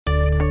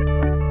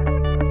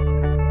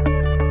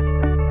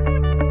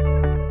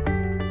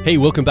Hey,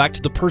 welcome back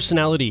to the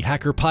Personality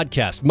Hacker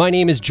Podcast. My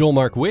name is Joel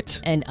Mark Witt.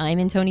 And I'm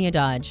Antonia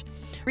Dodge.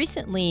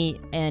 Recently,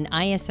 an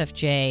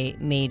ISFJ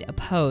made a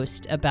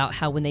post about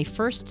how when they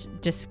first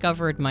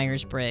discovered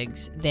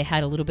Myers-Briggs, they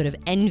had a little bit of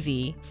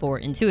envy for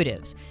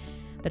intuitives.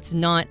 That's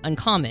not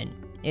uncommon.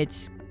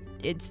 It's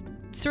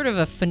sort of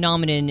a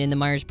phenomenon in the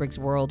Myers-Briggs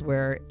world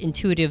where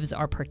intuitives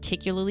are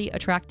particularly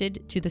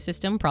attracted to the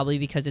system, probably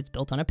because it's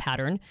built on a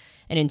pattern,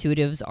 and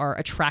intuitives are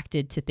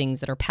attracted to things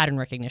that are pattern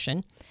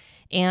recognition.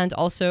 And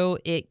also,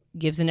 it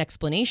gives an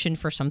explanation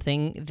for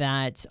something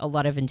that a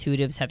lot of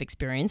intuitives have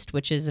experienced,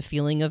 which is a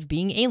feeling of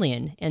being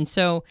alien. And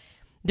so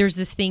there's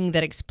this thing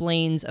that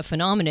explains a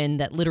phenomenon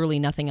that literally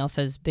nothing else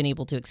has been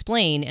able to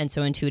explain. And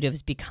so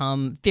intuitives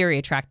become very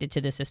attracted to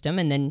the system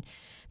and then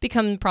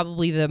become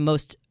probably the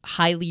most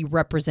highly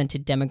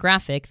represented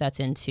demographic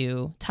that's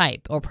into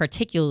type, or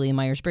particularly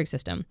Myers-Briggs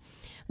system.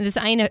 This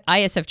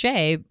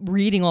ISFJ,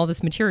 reading all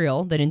this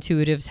material that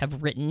intuitives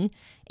have written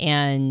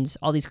and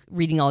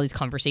reading all these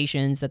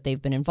conversations that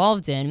they've been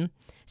involved in,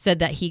 said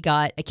that he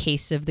got a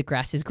case of the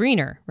grass is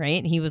greener,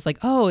 right? And he was like,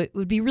 oh, it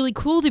would be really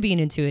cool to be an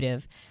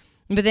intuitive.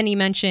 But then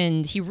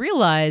he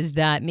realized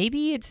that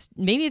maybe it's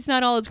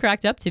not all it's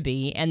cracked up to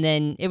be. And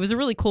then it was a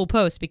really cool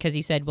post because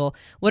he said, well,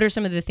 what are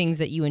some of the things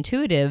that you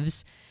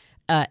intuitives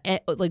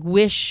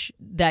wish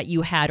that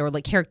you had, or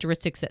like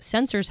characteristics that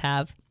sensors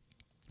have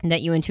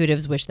that you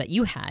intuitives wish that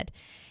you had?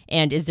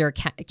 And is there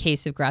a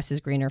case of grass is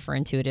greener for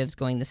intuitives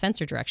going the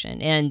sensor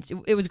direction? And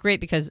it was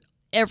great because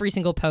every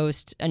single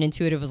post, an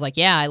intuitive was like,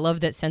 yeah, I love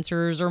that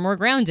sensors are more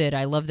grounded.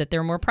 I love that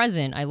they're more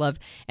present. And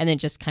then it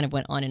just kind of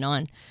went on and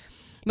on.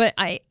 But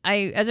I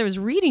as I was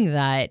reading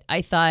that,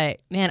 I thought,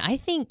 man, I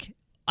think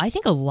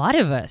a lot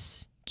of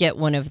us get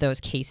one of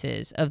those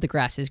cases of the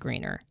grass is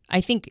greener.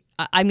 I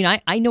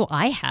know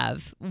I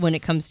have when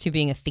it comes to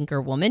being a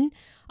thinker woman.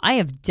 I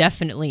have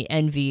definitely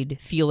envied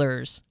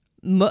feelers.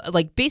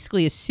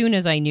 Basically, as soon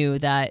as I knew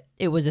that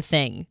it was a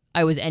thing,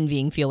 I was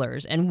envying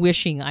feelers and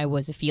wishing I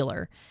was a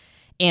feeler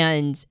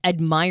and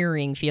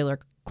admiring feeler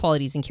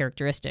qualities and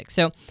characteristics.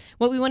 So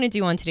what we want to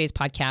do on today's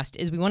podcast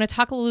is we want to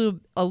talk a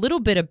little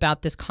bit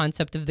about this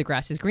concept of the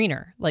grass is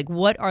greener. Like,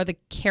 what are the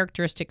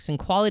characteristics and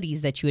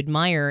qualities that you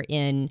admire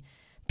in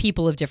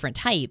people of different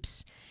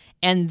types?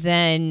 And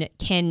then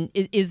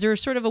is there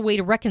sort of a way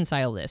to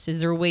reconcile this?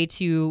 Is there a way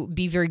to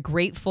be very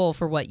grateful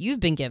for what you've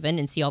been given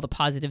and see all the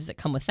positives that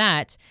come with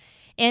that?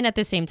 And at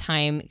the same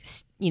time,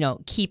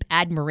 keep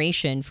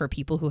admiration for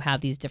people who have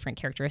these different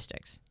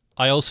characteristics.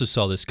 I also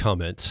saw this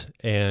comment,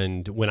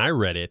 and when I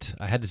read it,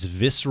 I had this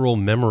visceral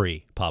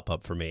memory pop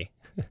up for me.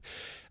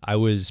 I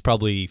was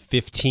probably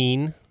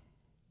 15,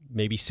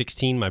 maybe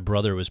 16. My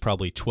brother was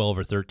probably 12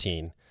 or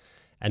 13.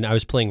 And I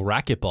was playing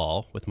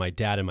racquetball with my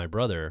dad and my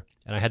brother,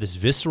 and I had this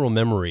visceral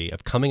memory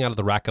of coming out of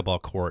the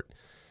racquetball court,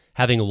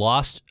 having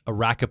lost a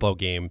racquetball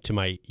game to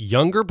my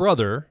younger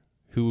brother,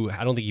 who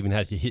I don't think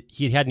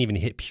he hadn't even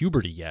hit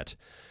puberty yet,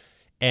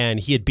 and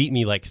he had beat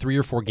me like 3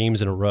 or 4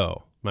 games in a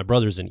row. My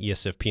brother's an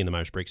ESFP in the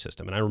Myers-Briggs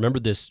system, and I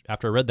remembered this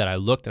after I read that. I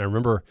looked, and I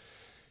remember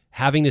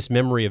having this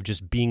memory of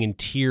just being in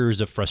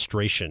tears of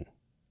frustration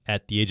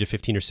at the age of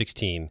 15 or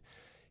 16.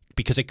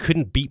 Because I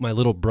couldn't beat my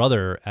little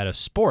brother at a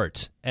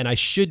sport, and I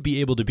should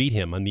be able to beat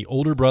him. I'm the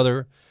older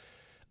brother.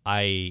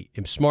 I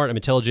am smart. I'm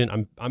intelligent.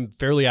 I'm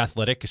fairly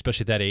athletic,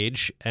 especially at that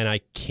age, and I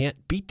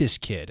can't beat this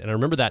kid. And I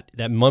remember that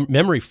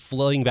memory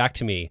flooding back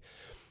to me,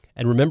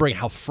 and remembering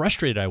how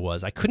frustrated I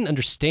was. I couldn't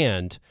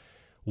understand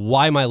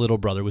why my little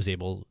brother was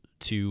able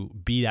to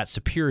be that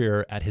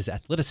superior at his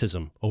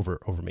athleticism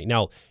over me.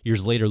 Now,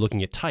 years later,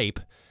 looking at type,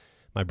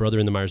 my brother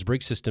in the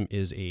Myers-Briggs system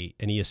is an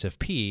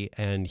ESFP,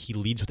 and he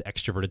leads with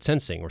extroverted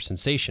sensing, or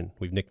sensation,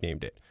 we've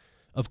nicknamed it.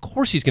 Of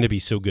course he's going to be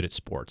so good at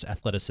sports,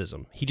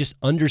 athleticism. He just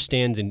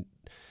understands in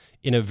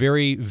a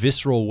very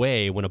visceral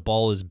way when a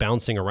ball is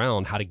bouncing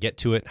around, how to get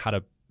to it, how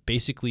to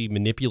basically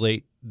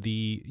manipulate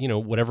the,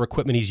 whatever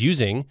equipment he's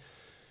using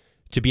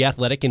to be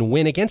athletic and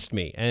win against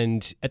me.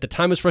 And at the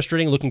time it was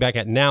frustrating. Looking back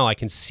at now, I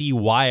can see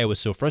why I was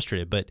so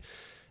frustrated, but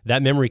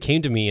that memory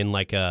came to me in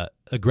like a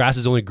grass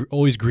is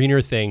always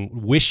greener thing,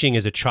 wishing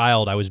as a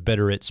child I was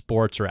better at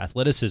sports or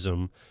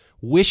athleticism,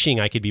 wishing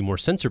I could be more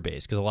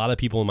sensor-based, because a lot of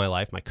people in my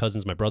life, my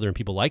cousins, my brother, and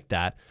people like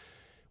that,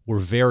 were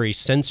very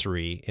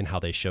sensory in how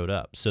they showed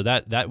up. So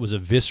that was a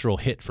visceral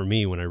hit for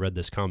me when I read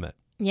this comment.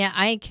 Yeah,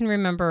 I can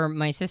remember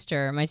my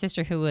sister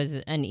who was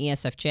an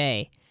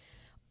ESFJ,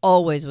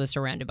 always was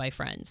surrounded by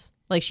friends.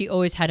 Like, she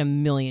always had a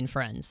million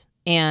friends.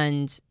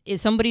 And is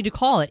somebody to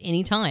call at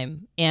any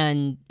time,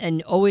 and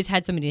always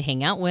had somebody to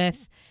hang out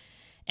with.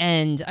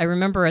 And I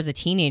remember as a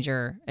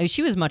teenager,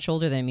 she was much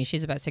older than me.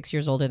 She's about 6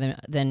 years older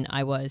than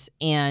I was.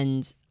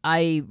 And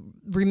I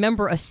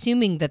remember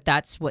assuming that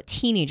that's what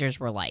teenagers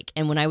were like.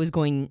 And when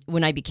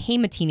I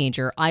became a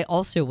teenager, I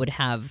also would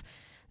have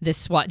this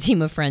SWAT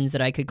team of friends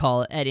that I could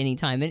call at any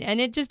time.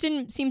 And it just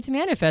didn't seem to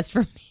manifest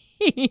for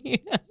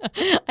me.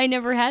 I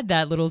never had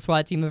that little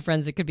SWAT team of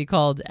friends that could be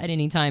called at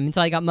any time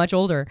until I got much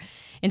older,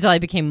 until I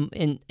became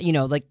in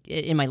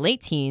my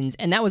late teens.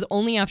 And that was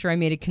only after I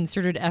made a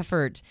concerted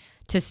effort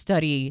to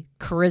study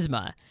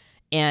charisma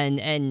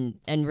and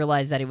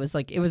realize that it was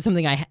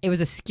something it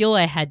was a skill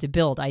I had to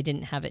build. I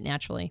didn't have it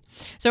naturally.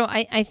 So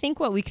I think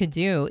what we could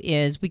do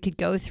is we could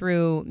go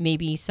through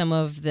maybe some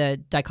of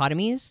the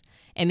dichotomies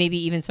and maybe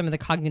even some of the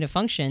cognitive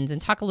functions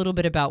and talk a little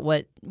bit about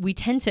what we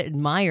tend to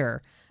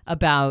admire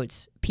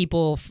about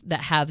people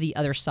that have the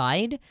other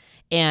side,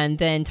 and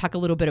then talk a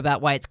little bit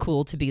about why it's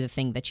cool to be the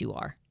thing that you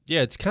are.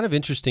 Yeah, it's kind of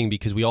interesting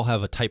because we all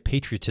have a type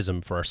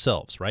patriotism for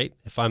ourselves, right?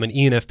 If I'm an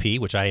ENFP,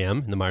 which I am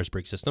in the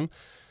Myers-Briggs system,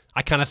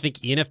 I kind of think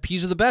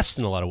ENFPs are the best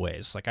in a lot of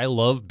ways. Like, I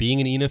love being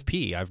an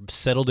ENFP. I've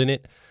settled in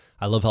it.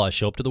 I love how I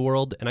show up to the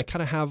world. And I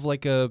kind of have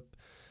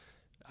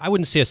I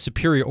wouldn't say a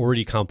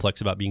superiority complex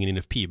about being an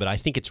ENFP, but I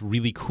think it's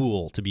really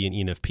cool to be an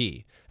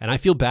ENFP. And I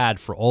feel bad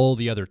for all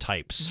the other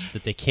types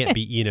that they can't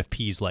be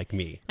ENFPs like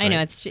me. Right? I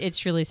know,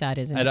 it's really sad,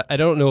 isn't it? I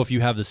don't know if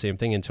you have the same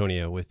thing,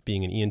 Antonia, with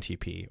being an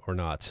ENTP or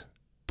not.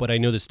 But I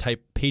know this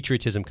type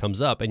patriotism comes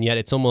up, and yet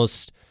it's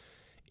almost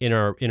in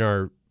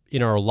our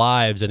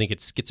lives. I think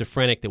it's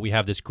schizophrenic that we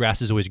have this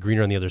grass is always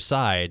greener on the other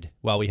side,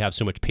 while we have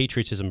so much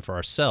patriotism for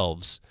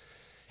ourselves,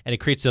 and it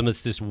creates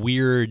almost this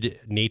weird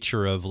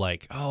nature of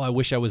like, oh, I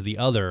wish I was the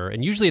other.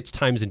 And usually it's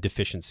times and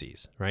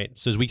deficiencies, right?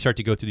 So as we start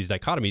to go through these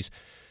dichotomies,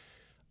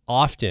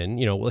 often,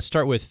 let's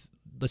start with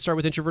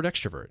introvert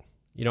extrovert.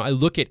 I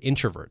look at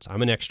introverts.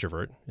 I'm an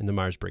extrovert in the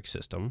Myers-Briggs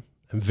system.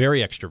 I'm very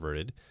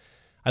extroverted.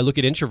 I look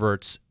at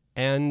introverts,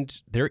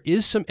 and there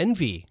is some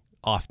envy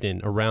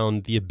often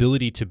around the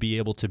ability to be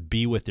able to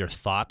be with their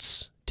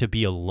thoughts, to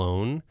be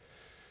alone,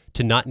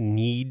 to not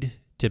need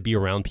to be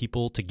around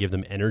people to give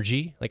them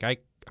energy. Like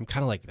I'm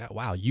kind of like that.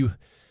 Wow, you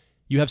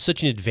have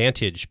such an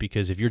advantage,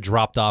 because if you're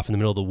dropped off in the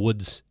middle of the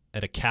woods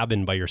at a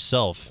cabin by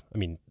yourself, I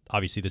mean,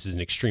 obviously this is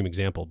an extreme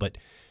example, but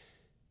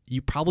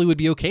you probably would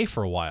be okay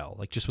for a while,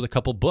 like just with a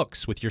couple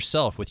books, with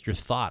yourself, with your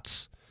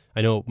thoughts.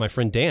 I know my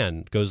friend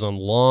Dan goes on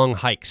long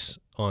hikes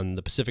on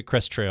the Pacific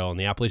Crest Trail and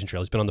the Appalachian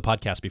Trail. He's been on the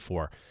podcast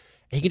before.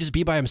 And he can just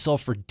be by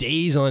himself for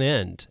days on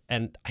end.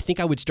 And I think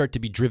I would start to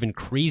be driven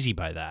crazy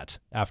by that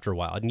after a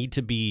while. I'd need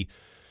to be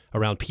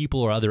around people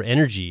or other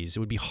energies. It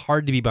would be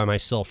hard to be by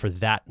myself for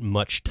that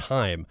much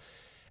time.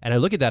 And I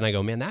look at that and I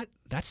go, man,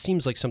 that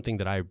seems like something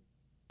that I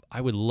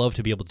would love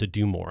to be able to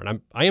do more.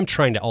 And I am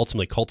trying to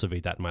ultimately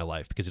cultivate that in my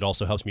life, because it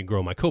also helps me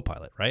grow my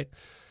co-pilot, right?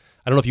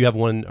 I don't know if you have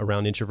one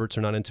around introverts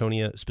or not,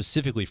 Antonia,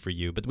 specifically for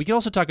you, but we can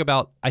also talk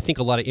about, I think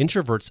a lot of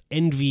introverts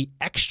envy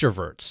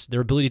extroverts,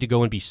 their ability to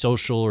go and be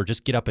social or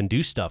just get up and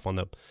do stuff on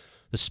the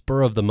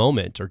spur of the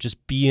moment, or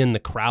just be in the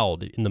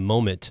crowd in the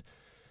moment.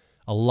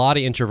 A lot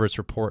of introverts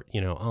report,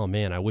 oh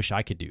man, I wish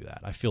I could do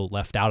that. I feel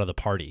left out of the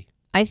party.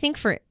 I think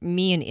for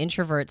me and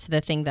introverts, the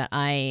thing that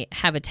I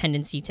have a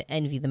tendency to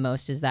envy the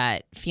most is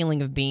that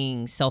feeling of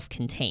being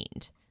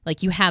self-contained.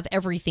 Like, you have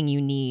everything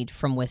you need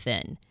from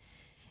within.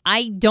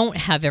 I don't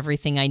have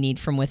everything I need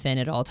from within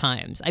at all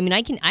times. I mean,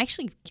 I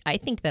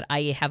think that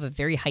I have a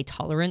very high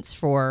tolerance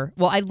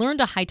I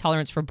learned a high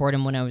tolerance for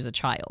boredom when I was a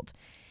child.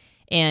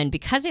 And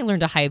because I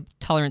learned a high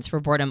tolerance for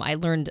boredom, I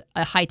learned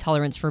a high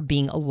tolerance for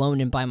being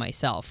alone and by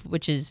myself,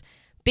 which is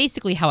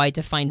basically how I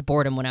defined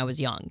boredom when I was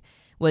young,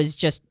 was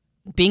just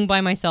being by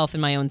myself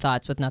in my own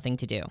thoughts with nothing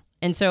to do.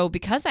 And so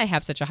because I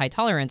have such a high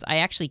tolerance, I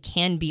actually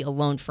can be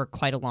alone for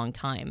quite a long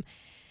time.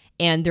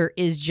 And there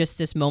is just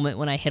this moment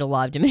when I hit a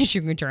lot of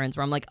diminishing returns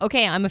where I'm like,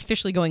 okay, I'm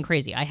officially going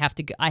crazy. I have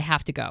to go. I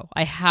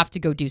have to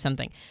go do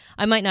something.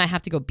 I might not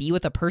have to go be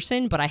with a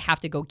person, but I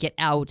have to go get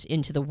out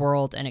into the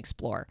world and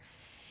explore.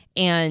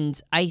 And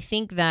I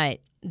think that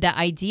the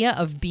idea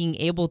of being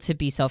able to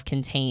be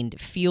self-contained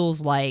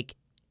feels like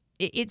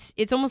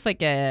it's almost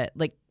like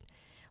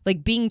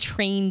like being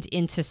trained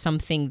into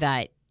something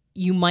that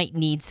you might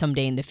need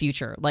someday in the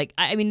future. Like,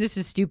 I mean, this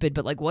is stupid,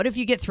 but like, what if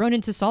you get thrown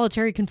into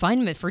solitary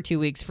confinement for 2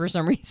 weeks for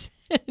some reason?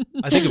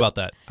 I think about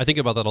that. I think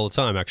about that all the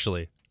time,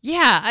 actually.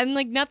 Yeah, I'm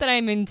like, not that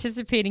I'm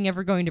anticipating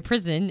ever going to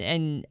prison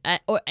and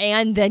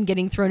then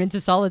getting thrown into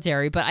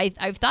solitary, but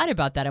I've thought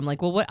about that. I'm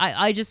like, well, what?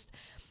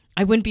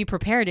 I wouldn't be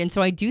prepared. And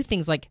so I do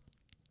things like,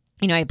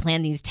 I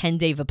plan these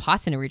 10-day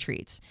Vipassana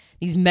retreats,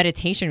 these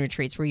meditation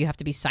retreats where you have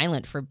to be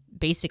silent for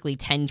basically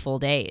 10 full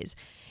days.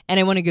 And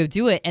I want to go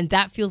do it. And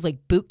that feels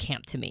like boot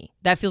camp to me.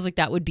 That feels like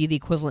that would be the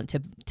equivalent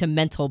to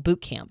mental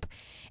boot camp.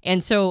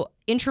 And so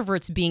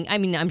introverts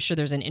I'm sure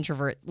there's an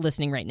introvert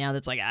listening right now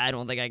that's like, I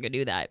don't think I could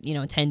do that,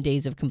 10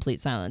 days of complete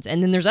silence.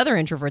 And then there's other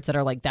introverts that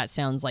are like, that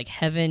sounds like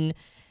heaven.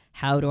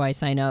 How do I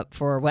sign up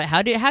for what?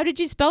 How did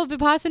you spell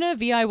Vipassana?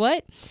 VI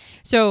what?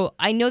 So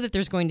I know that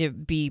there's going to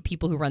be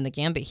people who run the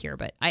gambit here,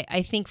 but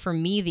I think for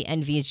me, the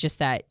envy is just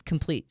that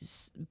complete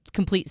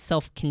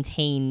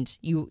self-contained,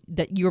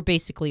 that you're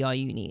basically all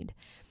you need.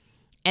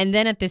 And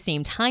then at the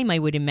same time, I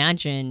would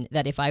imagine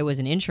that if I was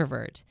an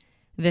introvert,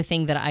 the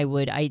thing that I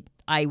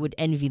would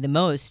envy the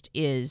most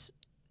is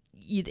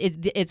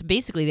it's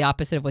basically the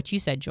opposite of what you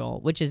said,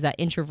 Joel, which is that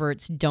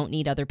introverts don't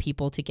need other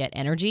people to get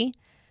energy,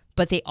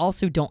 but they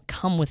also don't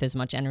come with as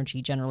much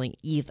energy generally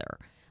either.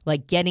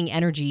 Like getting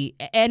energy,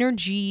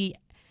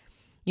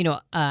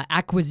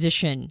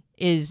 acquisition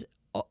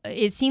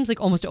it seems like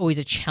almost always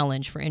a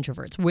challenge for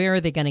introverts. Where are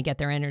they going to get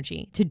their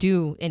energy to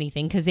do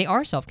anything? Because they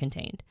are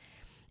self-contained.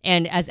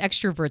 And as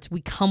extroverts,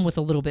 we come with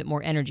a little bit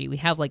more energy. We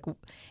have like,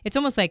 it's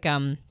almost like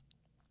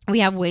we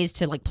have ways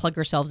to like plug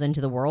ourselves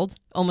into the world.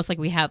 Almost like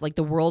we have like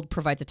the world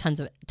provides a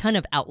ton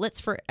of outlets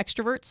for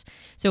extroverts.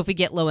 So if we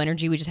get low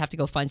energy, we just have to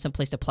go find some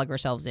place to plug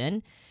ourselves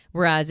in.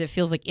 Whereas it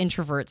feels like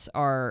introverts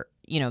are,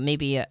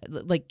 maybe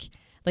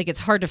like it's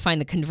hard to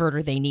find the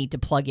converter they need to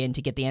plug in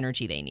to get the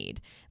energy they need.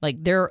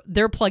 Like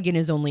their plug-in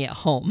is only at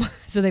home.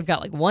 So they've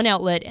got like one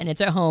outlet and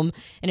it's at home.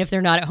 And if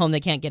they're not at home, they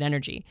can't get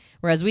energy.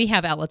 Whereas we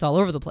have outlets all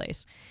over the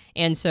place.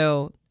 And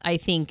so I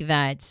think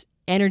that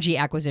energy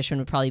acquisition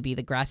would probably be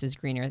the grass is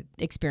greener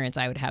experience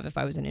I would have if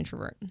I was an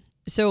introvert.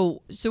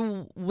 So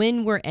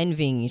when we're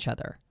envying each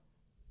other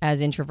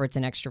as introverts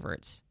and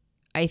extroverts,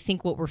 I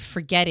think what we're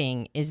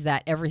forgetting is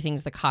that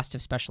everything's the cost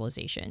of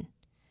specialization.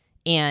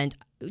 And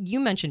you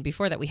mentioned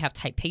before that we have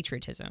type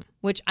patriotism,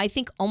 which I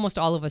think almost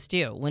all of us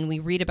do. When we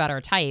read about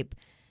our type,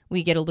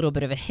 we get a little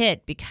bit of a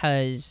hit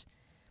because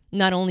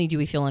not only do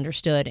we feel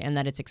understood and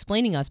that it's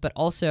explaining us, but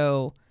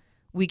also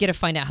we get to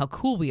find out how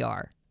cool we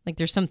are. Like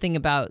there's something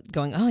about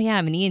going, oh yeah,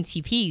 I'm an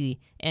ENTP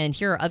and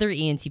here are other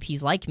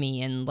ENTPs like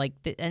me. And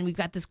and we've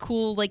got this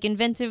cool, like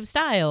inventive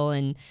style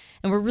and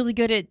we're really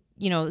good at,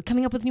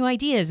 coming up with new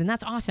ideas. And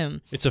that's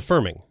awesome. It's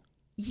affirming.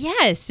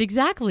 Yes,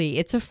 exactly.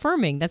 It's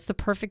affirming. That's the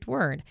perfect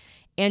word.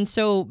 And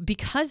so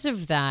because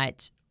of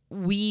that,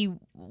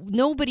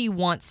 nobody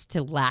wants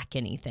to lack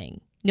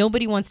anything.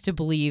 Nobody wants to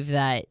believe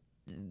that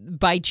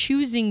by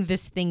choosing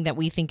this thing that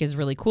we think is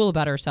really cool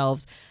about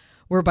ourselves,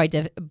 we're by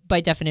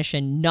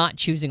definition not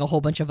choosing a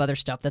whole bunch of other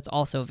stuff that's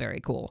also very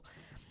cool.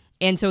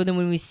 And so then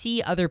when we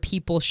see other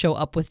people show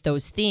up with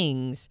those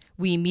things,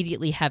 we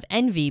immediately have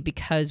envy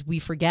because we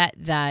forget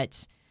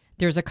that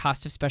there's a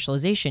cost of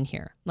specialization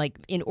here. Like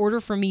in order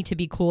for me to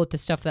be cool at the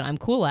stuff that I'm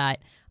cool at,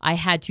 I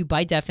had to,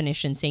 by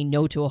definition, say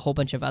no to a whole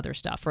bunch of other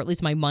stuff, or at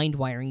least my mind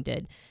wiring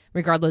did,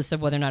 regardless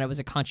of whether or not it was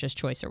a conscious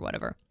choice or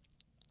whatever.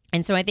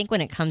 And so I think when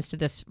it comes to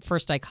this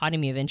first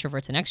dichotomy of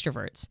introverts and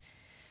extroverts,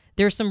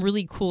 there's some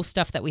really cool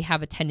stuff that we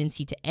have a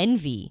tendency to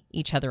envy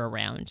each other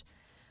around.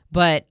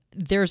 But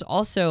there's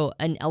also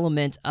an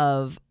element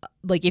of,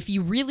 like, if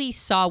you really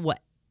saw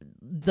what,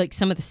 like,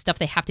 some of the stuff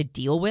they have to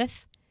deal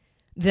with,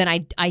 then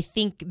I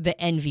think the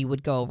envy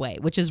would go away,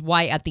 which is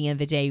why at the end of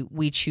the day,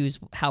 we choose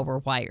how we're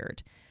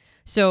wired.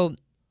 So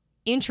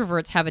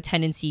introverts have a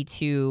tendency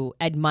to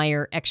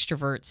admire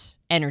extroverts'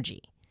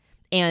 energy.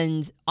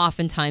 And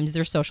oftentimes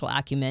their social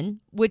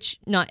acumen, which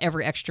not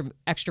every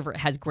extrovert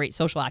has great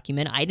social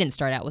acumen. I didn't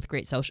start out with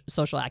great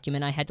social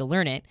acumen. I had to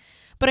learn it.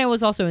 But I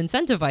was also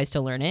incentivized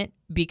to learn it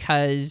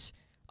because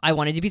I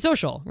wanted to be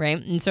social,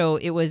 right? And so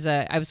it was,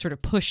 I was sort of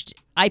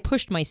I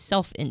pushed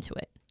myself into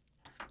it,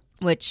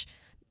 which,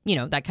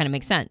 that kind of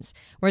makes sense.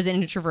 Whereas an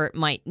introvert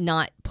might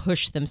not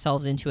push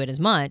themselves into it as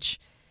much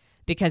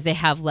because they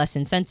have less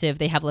incentive,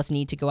 they have less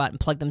need to go out and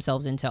plug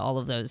themselves into all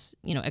of those,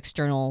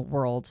 external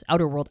world,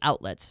 outer world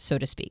outlets, so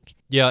to speak.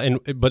 Yeah,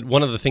 but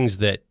one of the things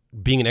that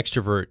being an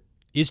extrovert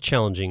is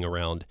challenging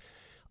around,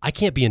 I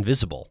can't be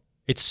invisible.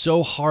 It's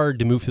so hard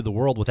to move through the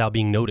world without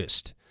being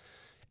noticed.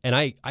 And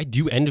I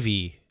do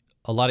envy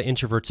a lot of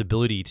introverts'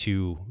 ability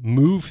to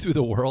move through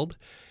the world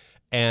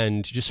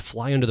and just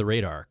fly under the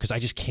radar, because I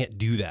just can't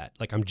do that.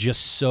 Like, I'm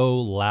just so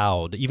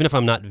loud. Even if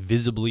I'm not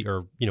visibly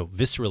or,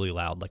 viscerally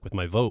loud, like with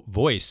my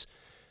voice,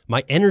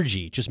 my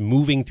energy just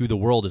moving through the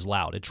world is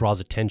loud. It draws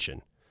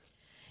attention.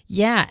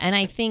 Yeah, and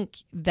I think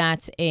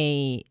that's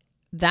a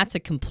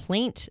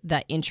complaint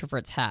that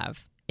introverts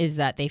have, is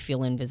that they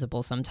feel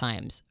invisible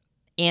sometimes.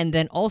 And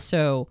then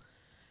also,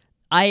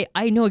 I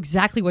know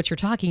exactly what you're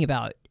talking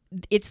about.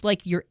 It's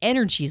like your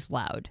energy's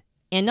loud.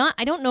 And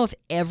I don't know if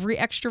every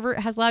extrovert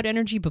has loud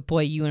energy, but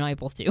boy, you and I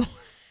both do.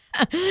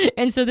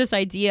 And so this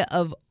idea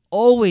of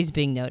always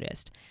being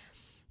noticed,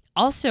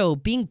 also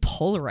being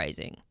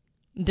polarizing.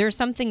 There's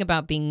something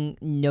about being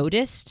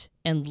noticed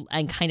and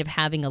kind of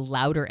having a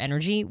louder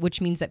energy, which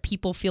means that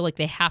people feel like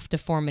they have to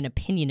form an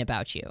opinion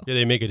about you. Yeah,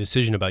 they make a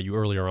decision about you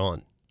earlier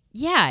on.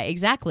 Yeah,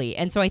 exactly.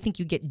 And so I think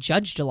you get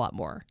judged a lot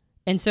more.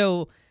 And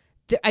so,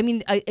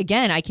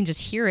 again, I can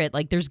just hear it.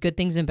 Like, there's good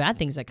things and bad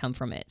things that come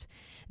from it.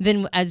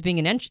 Then as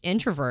being an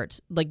introvert,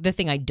 like, the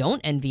thing I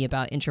don't envy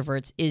about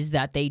introverts is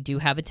that they do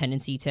have a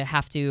tendency to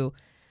have to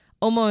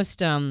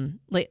almost,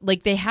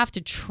 like they have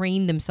to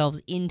train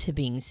themselves into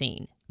being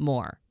seen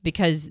more,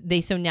 because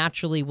they so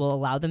naturally will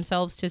allow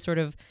themselves to sort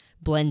of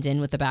blend in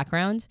with the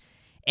background.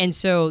 And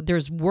so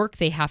there's work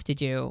they have to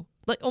do,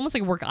 like almost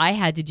like work I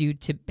had to do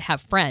to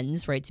have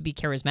friends, right? To be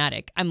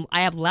charismatic.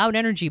 I have loud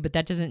energy, but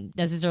that doesn't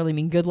necessarily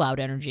mean good loud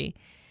energy.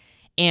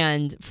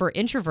 And for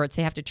introverts,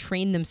 they have to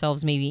train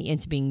themselves maybe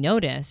into being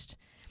noticed.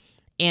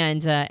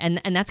 And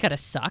that's got to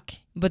suck.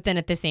 But then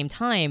at the same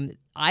time,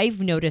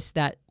 I've noticed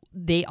that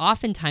they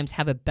oftentimes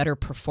have a better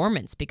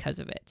performance because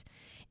of it.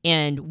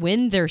 And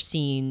when they're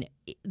seen,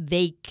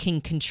 they can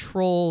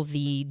control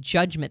the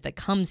judgment that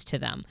comes to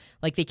them.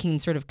 Like, they can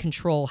sort of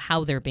control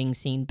how they're being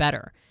seen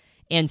better.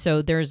 And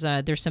so there's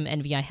some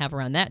envy I have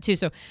around that too.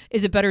 So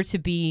is it better to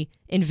be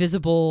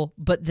invisible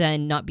but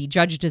then not be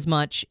judged as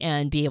much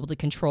and be able to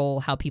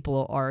control how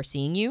people are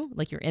seeing you,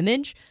 like your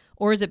image?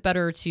 Or is it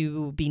better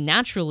to be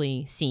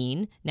naturally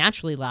seen,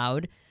 naturally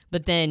loud,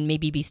 but then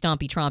maybe be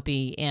stompy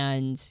trompy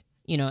and,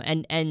 you know,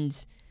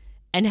 and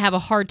have a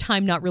hard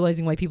time not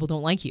realizing why people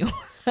don't like you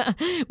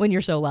when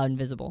you're so loud and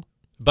visible?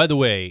 By the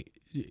way,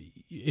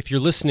 if you're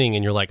listening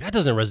and you're like, that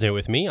doesn't resonate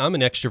with me, I'm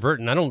an extrovert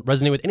and I don't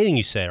resonate with anything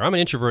you say, or I'm an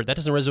introvert, that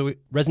doesn't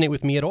resonate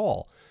with me at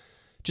all.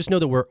 Just know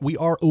that we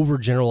are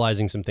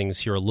overgeneralizing some things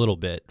here a little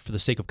bit for the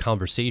sake of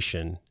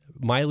conversation.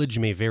 Mileage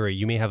may vary.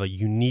 You may have a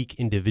unique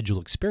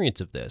individual experience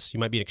of this. You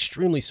might be an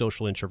extremely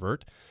social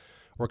introvert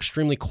or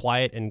extremely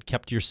quiet and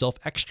kept to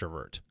yourself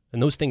extrovert.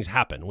 And those things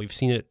happen. We've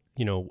seen it,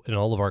 you know, in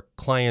all of our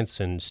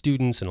clients and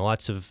students and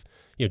lots of,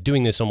 you know,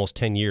 doing this almost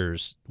 10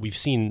 years, we've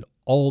seen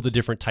all the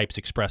different types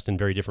expressed in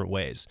very different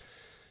ways.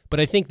 But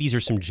I think these are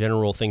some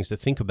general things to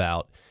think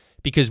about,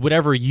 because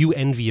whatever you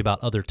envy about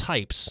other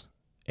types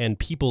and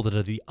people that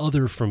are the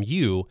other from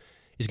you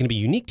is going to be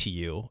unique to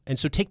you. And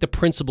so take the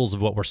principles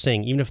of what we're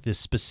saying, even if the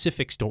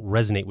specifics don't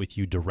resonate with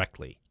you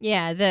directly.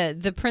 Yeah,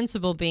 the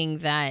principle being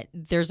that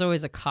there's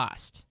always a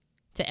cost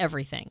to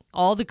everything.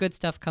 All the good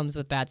stuff comes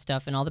with bad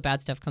stuff, and all the bad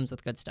stuff comes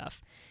with good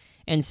stuff.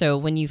 And so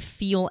when you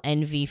feel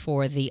envy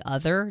for the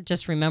other,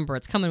 just remember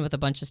it's coming with a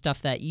bunch of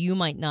stuff that you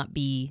might not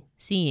be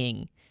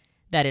seeing,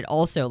 that it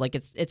also, like,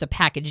 it's a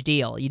package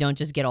deal. You don't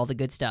just get all the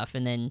good stuff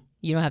and then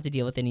you don't have to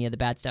deal with any of the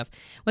bad stuff.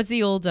 What's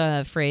the old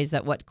phrase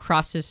that what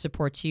crosses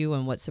supports you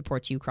and what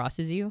supports you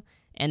crosses you?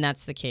 And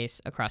that's the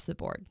case across the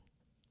board.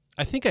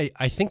 I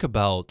think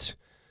about,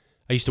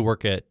 I used to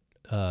work at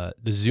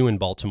the zoo in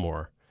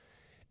Baltimore,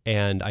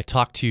 and I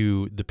talked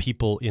to the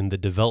people in the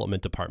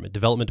development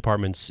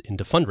department's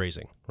into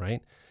fundraising,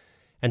 right?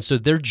 And so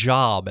their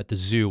job at the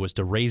zoo was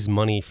to raise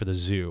money for the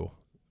zoo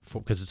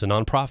because it's a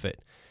nonprofit.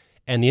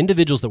 And the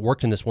individuals that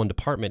worked in this one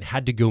department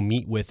had to go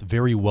meet with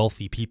very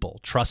wealthy people,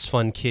 trust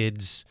fund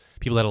kids,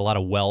 people that had a lot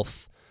of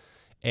wealth,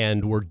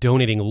 and were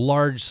donating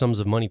large sums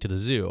of money to the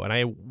zoo. And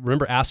I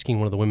remember asking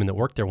one of the women that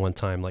worked there one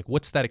time, like,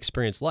 what's that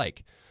experience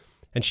like?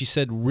 And she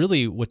said,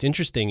 really, what's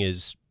interesting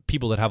is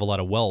people that have a lot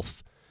of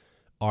wealth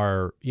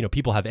are, you know,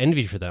 people have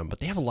envy for them, but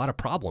they have a lot of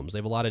problems. They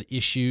have a lot of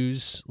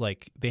issues.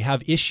 Like, they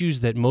have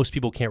issues that most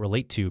people can't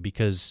relate to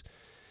because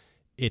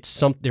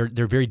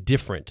they're very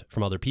different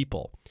from other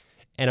people.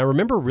 And I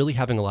remember really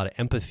having a lot of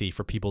empathy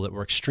for people that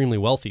were extremely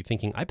wealthy,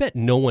 thinking, I bet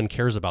no one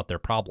cares about their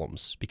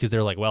problems because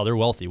they're like, well, they're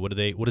wealthy. What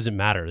does it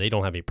matter? They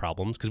don't have any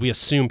problems, because we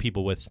assume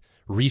people with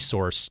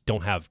resource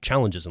don't have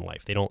challenges in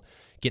life. They don't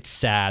get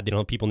sad. They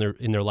don't have people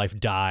in their life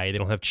die. They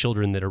don't have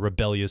children that are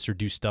rebellious or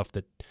do stuff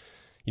that,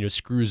 you know,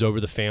 screws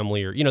over the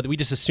family, or, you know, we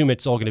just assume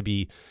it's all going to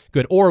be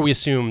good, or we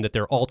assume that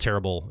they're all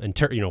terrible and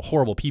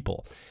horrible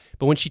people.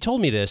 But when she told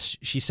me this,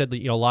 she said that,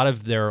 you know, a lot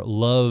of their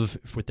love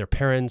with their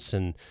parents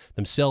and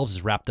themselves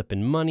is wrapped up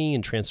in money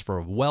and transfer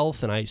of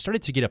wealth. And I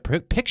started to get a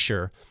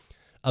picture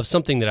of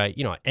something that I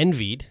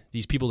envied,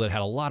 these people that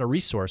had a lot of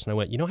resource. And I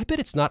went, you know, I bet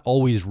it's not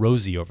always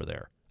rosy over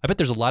there. I bet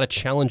there's a lot of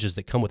challenges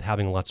that come with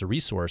having lots of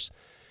resource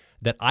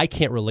that I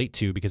can't relate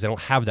to because I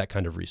don't have that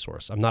kind of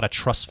resource. I'm not a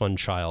trust fund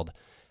child.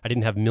 I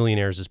didn't have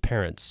millionaires as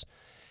parents.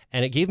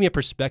 And it gave me a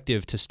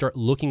perspective to start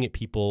looking at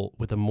people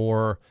with a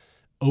more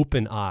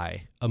open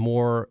eye, a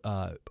more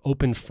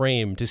open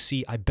frame to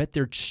see, I bet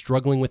they're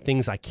struggling with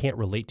things I can't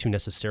relate to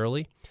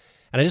necessarily.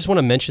 And I just want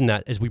to mention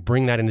that as we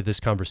bring that into this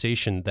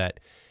conversation, that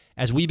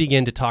as we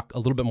begin to talk a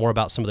little bit more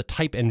about some of the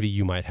type envy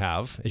you might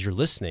have as you're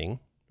listening,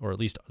 or at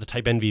least the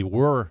type envy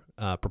we're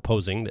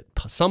proposing that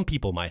some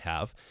people might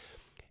have,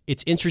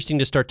 it's interesting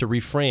to start to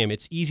reframe.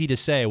 It's easy to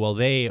say, well,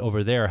 they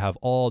over there have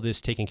all this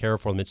taken care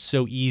of for them. It's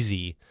so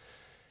easy.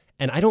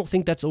 And I don't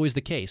think that's always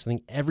the case. I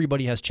think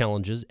everybody has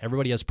challenges.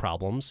 Everybody has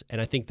problems.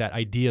 And I think that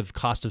idea of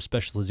cost of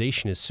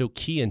specialization is so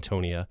key,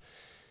 Antonia,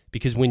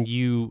 because when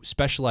you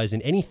specialize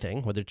in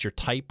anything, whether it's your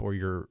type or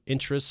your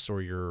interests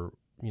or your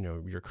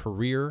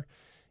career,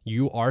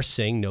 you are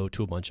saying no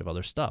to a bunch of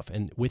other stuff.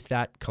 And with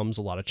that comes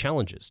a lot of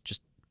challenges,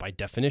 just by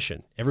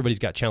definition. Everybody's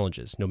got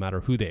challenges, no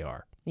matter who they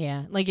are.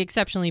 Yeah, like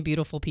exceptionally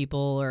beautiful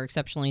people or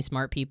exceptionally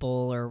smart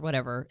people or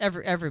whatever.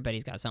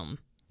 Everybody's got something.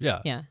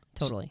 Yeah. Yeah,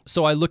 totally.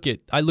 So I look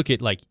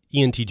at like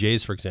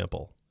ENTJs, for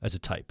example, as a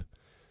type.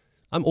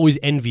 I'm always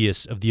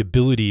envious of the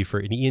ability for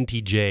an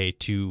ENTJ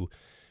to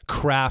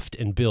craft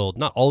and build,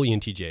 not all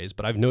ENTJs,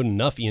 but I've known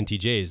enough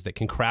ENTJs that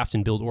can craft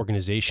and build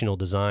organizational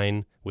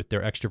design with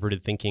their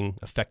extroverted thinking,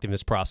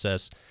 effectiveness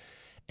process,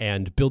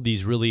 and build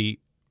these really,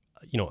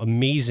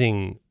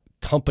 amazing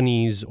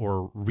companies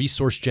or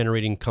resource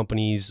generating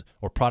companies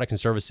or products and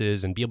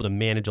services, and be able to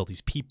manage all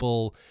these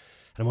people.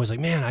 And I'm always like,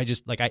 man,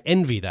 I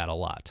envy that a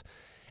lot.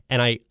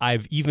 And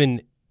I've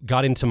even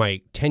got into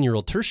my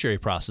 10-year-old tertiary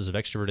process of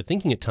extroverted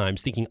thinking at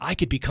times, thinking I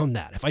could become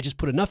that. If I just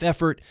put enough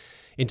effort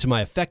into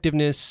my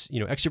effectiveness,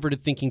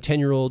 extroverted thinking,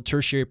 10-year-old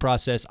tertiary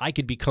process, I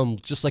could become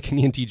just like an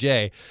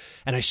ENTJ.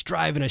 And I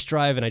strive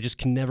and I just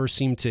can never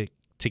seem to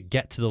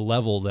get to the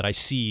level that I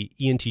see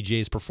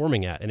ENTJs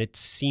performing at. And it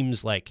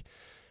seems like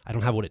I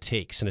don't have what it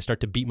takes. And I start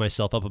to beat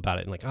myself up about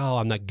it and like, oh,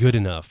 I'm not good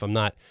enough. I'm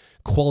not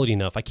quality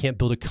enough. I can't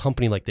build a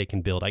company like they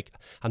can build.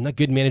 I'm not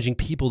good managing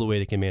people the way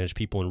they can manage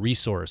people and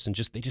resource, and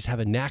they just have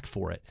a knack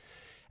for it.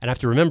 And I have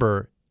to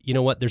remember, you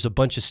know what? There's a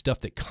bunch of stuff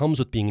that comes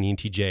with being an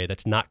ENTJ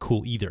that's not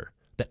cool either,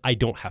 that I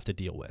don't have to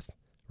deal with,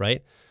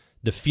 right?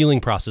 The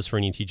feeling process for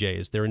an ENTJ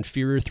is their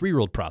inferior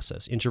 3-year-old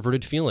process,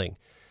 introverted feeling.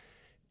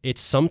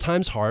 It's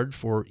sometimes hard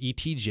for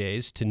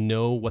ETJs to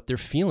know what they're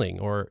feeling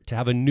or to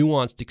have a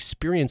nuanced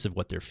experience of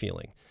what they're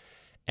feeling.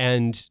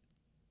 And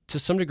to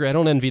some degree, I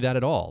don't envy that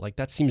at all. Like,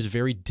 that seems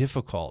very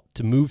difficult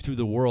to move through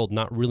the world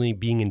not really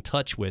being in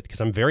touch with, because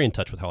I'm very in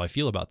touch with how I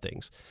feel about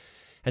things.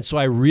 And so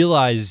I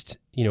realized,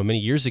 many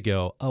years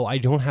ago, I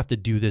don't have to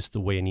do this the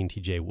way an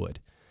ENTJ would.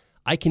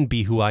 I can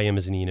be who I am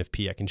as an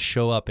ENFP. I can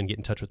show up and get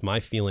in touch with my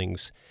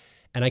feelings,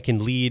 and I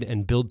can lead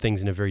and build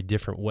things in a very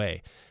different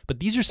way. But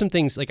these are some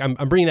things, like I'm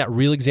bringing that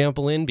real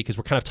example in because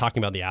we're kind of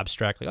talking about the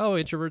abstract, like,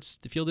 introverts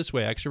feel this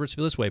way, extroverts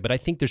feel this way. But I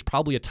think there's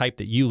probably a type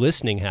that you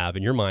listening have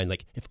in your mind,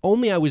 like, if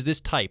only I was this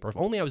type, or if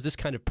only I was this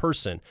kind of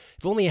person,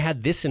 if only I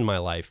had this in my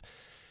life.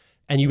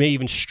 And you may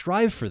even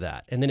strive for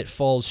that, and then it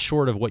falls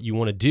short of what you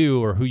want to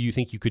do or who you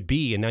think you could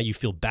be, and now you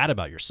feel bad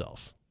about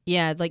yourself.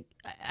 Yeah, like,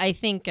 I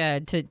think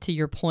to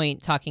your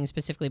point, talking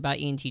specifically about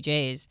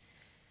ENTJs,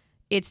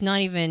 it's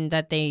not even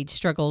that they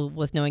struggle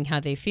with knowing how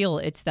they feel.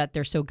 It's that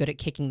they're so good at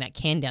kicking that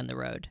can down the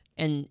road.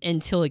 And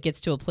until it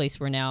gets to a place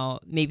where now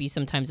maybe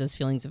sometimes those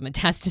feelings have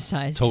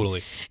metastasized.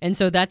 Totally. And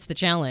so that's the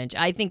challenge.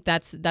 I think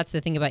that's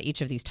the thing about each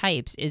of these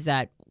types is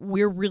that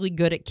we're really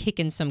good at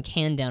kicking some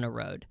can down a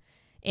road.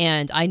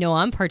 And I know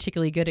I'm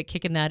particularly good at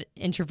kicking that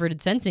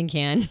introverted sensing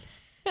can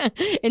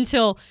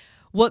until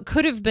what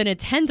could have been a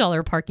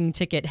 $10 parking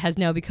ticket has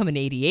now become an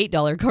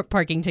 $88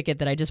 parking ticket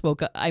that I just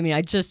woke up. I mean,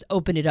 I just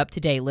opened it up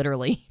today,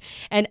 literally.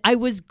 And I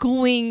was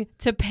going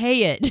to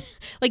pay it.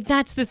 Like,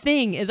 that's the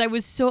thing, is I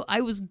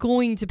was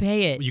going to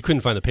pay it. You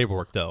couldn't find the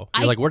paperwork, though.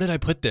 You're like, where did I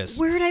put this?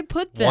 Where did I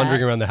put that?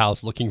 Wandering around the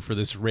house looking for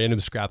this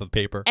random scrap of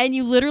paper. And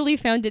you literally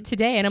found it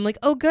today. And I'm like,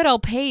 oh, good, I'll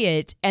pay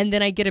it. And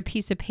then I get a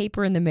piece of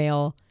paper in the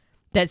mail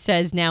that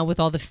says now with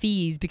all the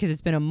fees, because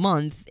it's been a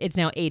month, it's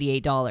now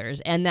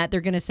 $88. And that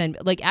they're going to send,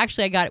 like,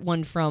 actually I got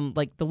one from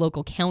like the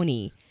local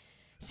county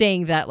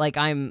saying that like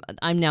I'm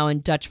now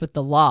in Dutch with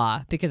the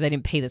law because I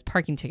didn't pay this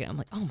parking ticket. I'm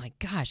like, oh my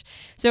gosh.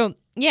 So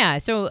yeah,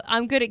 so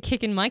I'm good at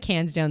kicking my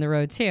cans down the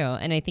road too.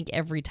 And I think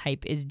every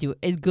type is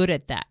good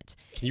at that.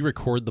 Can you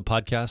record the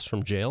podcast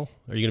from jail?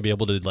 Are you going to be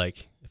able to,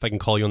 like, if I can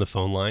call you on the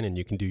phone line and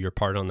you can do your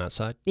part on that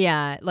side?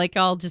 Yeah, like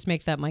I'll just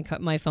make that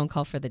my phone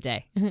call for the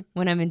day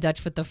when I'm in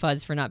Dutch with the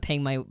fuzz for not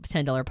paying my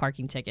 $10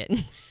 parking ticket.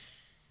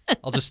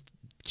 I'll just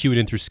cue it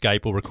in through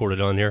Skype. We'll record it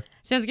on here.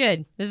 Sounds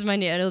good. This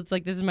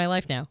is my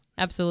life now.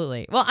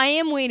 Absolutely. Well, I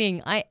am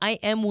waiting. I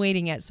am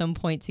waiting at some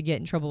point to get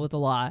in trouble with the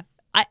law.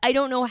 I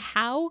don't know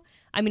how.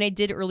 I mean, I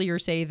did earlier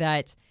say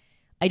that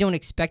I don't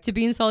expect to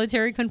be in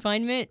solitary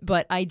confinement,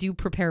 but I do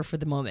prepare for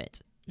the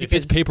moment. If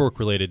it's paperwork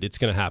related, it's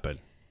going to happen.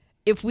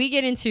 If we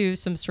get into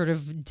some sort of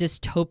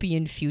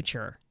dystopian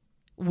future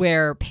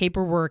where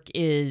paperwork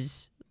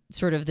is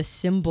sort of the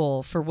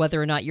symbol for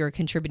whether or not you're a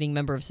contributing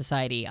member of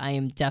society, I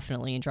am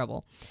definitely in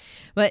trouble.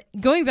 But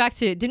going back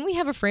to, didn't we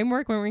have a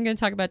framework when we were going to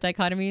talk about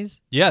dichotomies?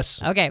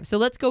 Yes. Okay, so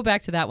let's go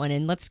back to that one,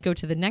 and let's go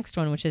to the next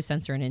one, which is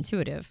sensor and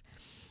intuitive.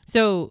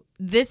 So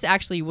this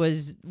actually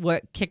was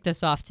what kicked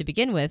us off to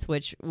begin with,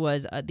 which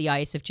was the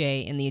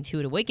ISFJ and the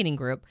Intuitive Awakening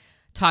group,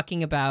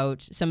 talking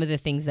about some of the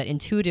things that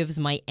intuitives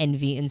might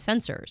envy in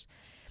sensors.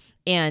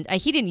 And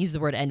he didn't use the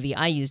word envy.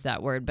 I used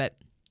that word. But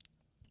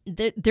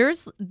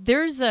this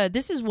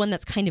is one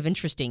that's kind of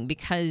interesting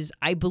because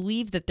I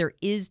believe that there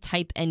is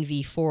type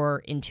envy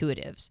for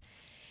intuitives.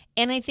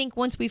 And I think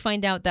once we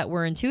find out that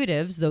we're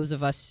intuitives, those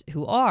of us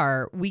who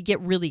are, we get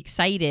really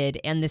excited.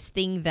 And this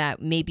thing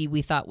that maybe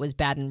we thought was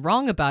bad and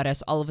wrong about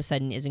us all of a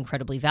sudden is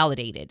incredibly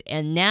validated.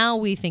 And now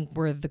we think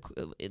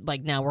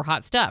now we're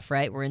hot stuff,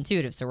 right? We're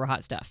intuitive, so we're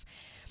hot stuff.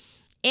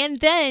 And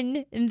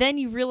then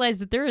you realize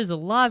that there is a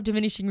law of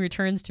diminishing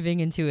returns to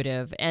being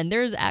intuitive. And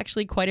there's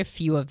actually quite a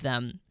few of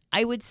them.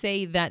 I would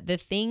say that the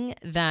thing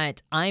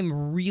that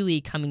I'm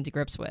really coming to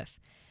grips with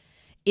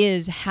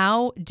is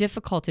how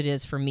difficult it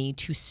is for me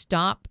to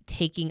stop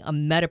taking a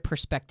meta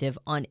perspective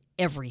on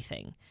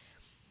everything.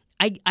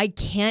 I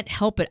can't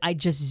help it. I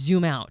just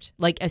zoom out.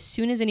 Like, as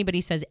soon as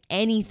anybody says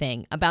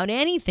anything about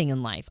anything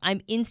in life,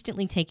 I'm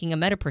instantly taking a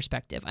meta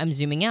perspective. I'm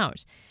zooming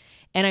out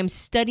and I'm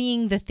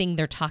studying the thing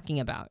they're talking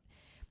about.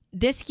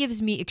 This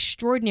gives me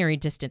extraordinary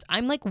distance.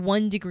 I'm like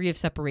 1 degree of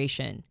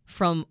separation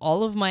from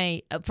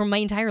my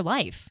entire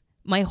life.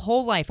 My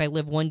whole life, I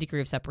live 1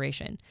 degree of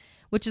separation,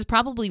 which is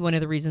probably one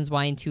of the reasons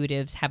why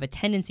intuitives have a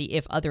tendency,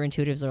 if other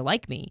intuitives are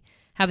like me,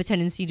 have a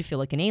tendency to feel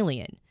like an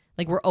alien.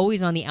 Like, we're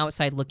always on the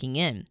outside looking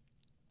in.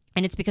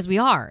 And it's because we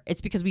are.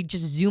 It's because we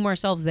just zoom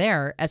ourselves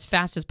there as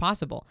fast as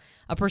possible.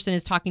 A person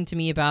is talking to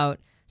me about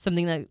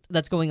something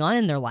that's going on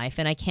in their life,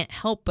 and I can't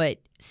help but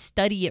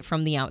study it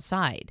from the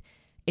outside.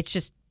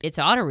 It's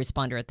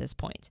autoresponder at this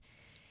point.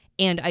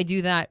 And I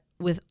do that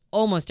with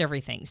almost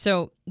everything.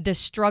 So the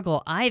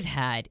struggle I've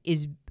had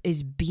is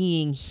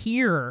being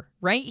here,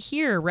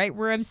 right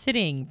where I'm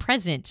sitting,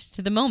 present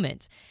to the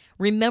moment,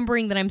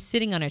 remembering that I'm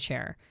sitting on a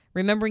chair,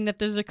 remembering that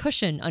there's a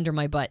cushion under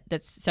my butt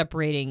that's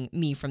separating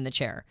me from the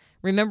chair,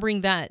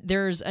 remembering that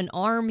there's an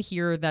arm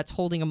here that's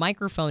holding a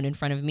microphone in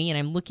front of me, and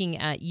I'm looking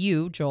at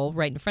you, Joel,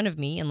 right in front of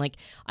me, and like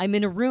I'm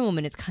in a room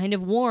and it's kind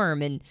of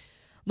warm, and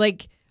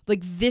like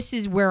this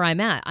is where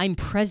I'm at. I'm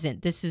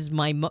present. This is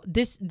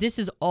this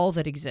is all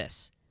that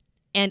exists.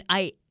 And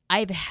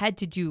I've had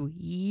to do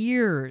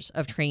years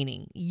of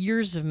training,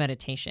 years of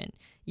meditation,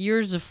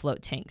 years of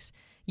float tanks,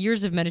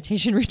 years of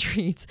meditation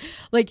retreats.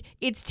 Like,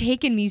 it's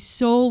taken me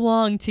so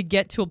long to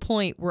get to a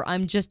point where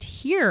I'm just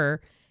here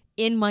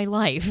in my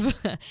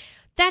life.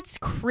 That's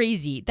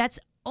crazy. That's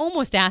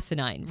almost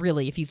asinine,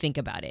 really, if you think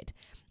about it.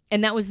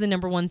 And that was the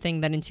number one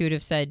thing that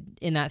Intuitive said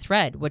in that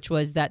thread, which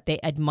was that they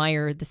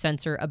admire the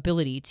sensor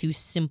ability to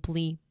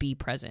simply be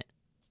present.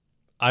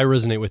 I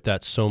resonate with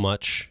that so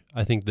much.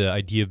 I think the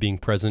idea of being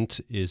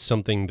present is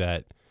something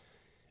that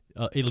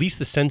at least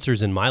the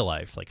sensors in my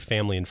life, like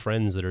family and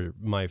friends that are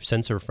my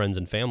sensor friends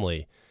and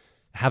family,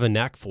 have a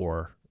knack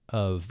for,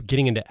 of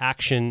getting into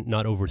action,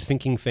 not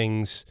overthinking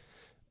things,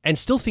 and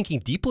still thinking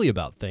deeply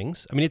about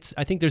things. I mean,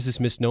 I think there's this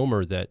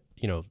misnomer that,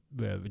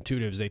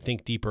 intuitives, they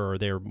think deeper or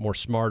they're more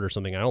smart or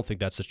something. I don't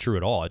think that's true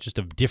at all. It's just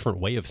a different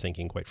way of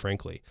thinking, quite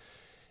frankly.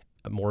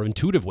 A more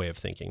intuitive way of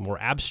thinking, more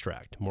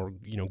abstract, more,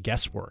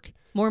 guesswork.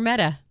 More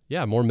meta.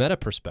 Yeah, more meta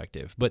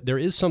perspective. But there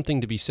is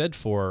something to be said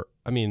for,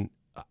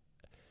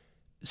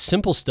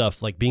 simple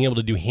stuff like being able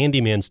to do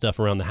handyman stuff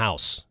around the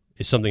house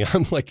is something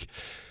I'm like,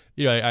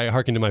 I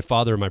hearken to my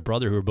father and my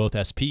brother who are both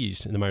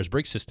SPs in the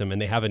Myers-Briggs system,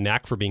 and they have a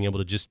knack for being able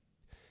to just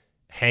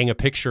hang a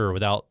picture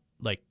without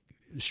like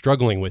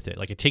struggling with it.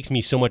 Like, it takes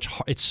me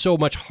it's so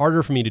much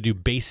harder for me to do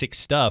basic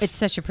stuff. It's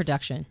such a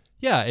production.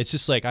 Yeah, it's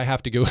just like I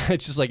have to go,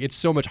 it's just like it's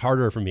so much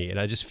harder for me, and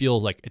I just feel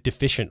like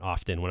deficient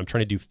often when I'm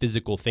trying to do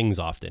physical things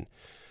often.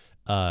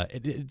 So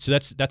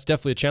that's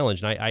definitely a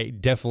challenge, and I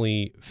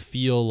definitely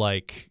feel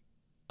like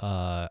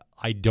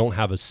I don't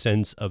have a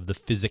sense of the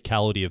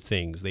physicality of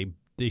things.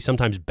 They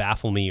sometimes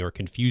baffle me or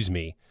confuse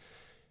me,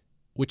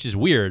 which is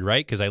weird,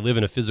 right? Because I live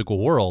in a physical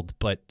world,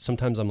 but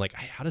sometimes I'm like,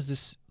 how does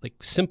this, like,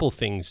 simple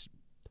things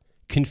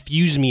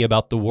confuse me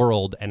about the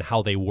world and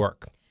how they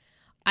work?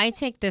 I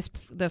take this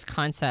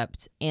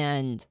concept,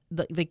 and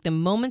the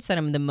moments that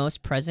I'm the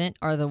most present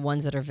are the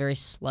ones that are very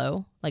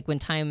slow. Like when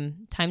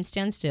time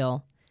stands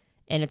still,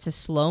 and it's a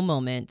slow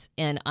moment,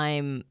 and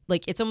I'm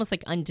like, it's almost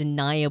like I'm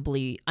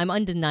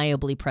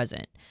undeniably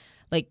present.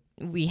 Like,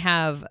 we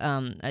have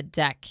a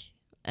deck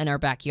in our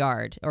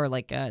backyard, or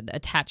like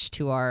attached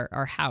to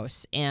our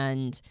house,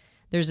 and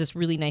there's this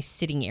really nice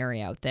sitting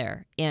area out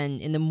there.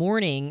 And in the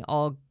morning,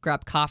 I'll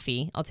grab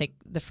coffee. I'll take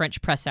the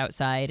French press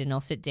outside, and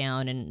I'll sit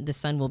down, and the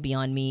sun will be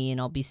on me,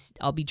 and I'll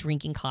be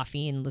drinking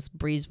coffee, and this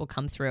breeze will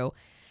come through.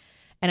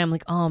 And I'm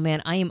like, oh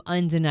man, I am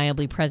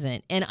undeniably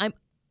present. And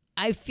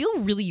I feel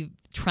really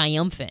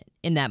triumphant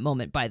in that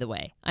moment, by the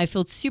way. I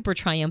feel super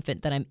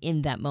triumphant that I'm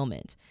in that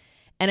moment.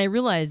 And I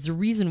realize the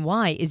reason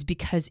why is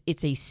because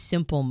it's a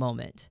simple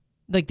moment.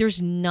 Like,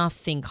 there's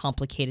nothing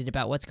complicated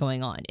about what's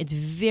going on. It's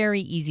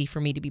very easy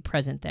for me to be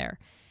present there.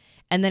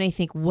 And then I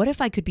think, what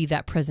if I could be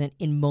that present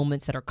in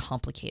moments that are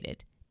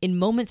complicated? In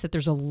moments that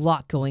there's a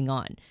lot going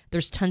on.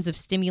 There's tons of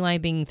stimuli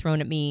being thrown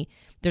at me.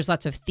 There's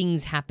lots of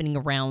things happening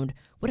around.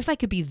 What if I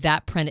could be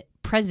that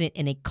present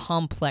in a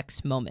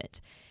complex moment?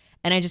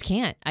 And I just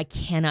can't. I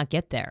cannot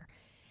get there.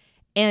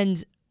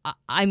 And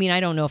I mean, I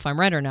don't know if I'm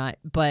right or not,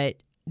 but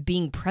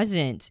being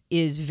present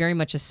is very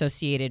much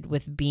associated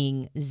with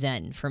being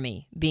zen for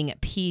me, being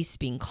at peace,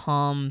 being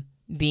calm,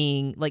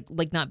 being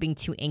like not being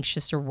too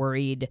anxious or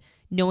worried,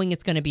 knowing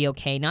it's going to be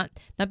okay, not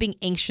being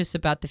anxious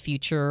about the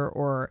future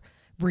or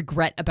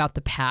regret about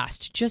the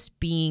past, just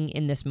being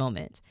in this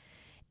moment.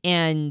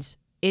 And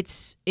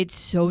it's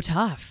so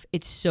tough.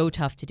 It's so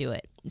tough to do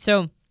it.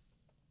 So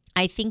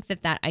I think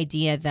that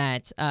idea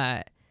that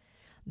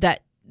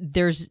that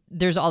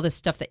there's all this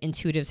stuff that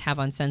intuitives have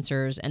on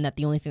sensors, and that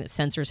the only thing that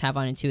sensors have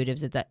on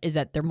intuitives is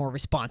that they're more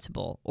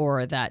responsible,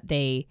 or that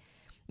they,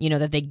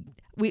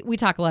 we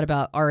talk a lot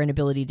about our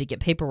inability to get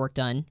paperwork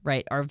done,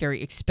 right? Our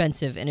very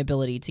expensive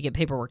inability to get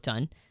paperwork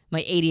done.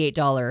 My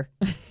 $88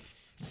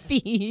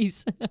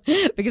 fees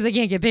because I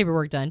can't get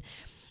paperwork done.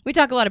 We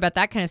talk a lot about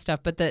that kind of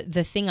stuff, but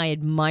the thing I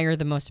admire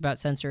the most about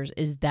sensors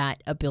is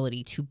that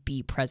ability to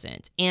be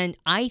present. And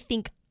I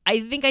think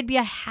I'd be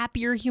a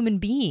happier human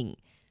being.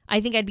 I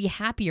think I'd be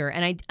happier,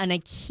 and I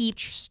keep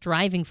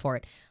striving for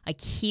it. I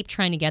keep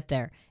trying to get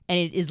there, and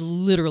it is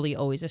literally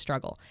always a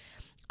struggle.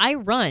 I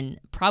run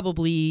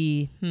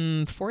probably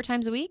 4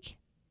 times a week,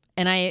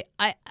 and I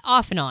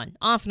off and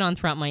on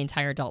throughout my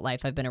entire adult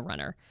life, I've been a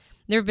runner.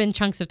 There have been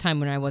chunks of time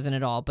when I wasn't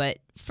at all, but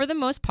for the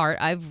most part,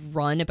 I've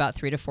run about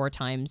 3 to 4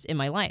 times in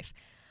my life.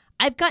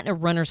 I've gotten a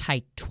runner's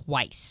high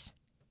twice.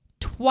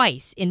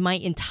 Twice in my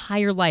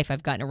entire life,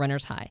 I've gotten a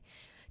runner's high.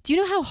 Do you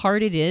know how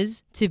hard it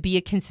is to be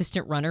a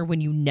consistent runner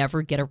when you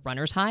never get a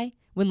runner's high?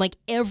 When like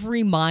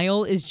every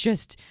mile is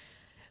just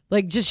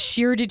like just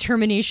sheer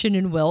determination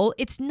and will.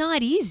 It's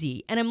not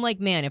easy. And I'm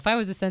like, man, if I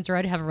was a sensor,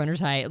 I'd have a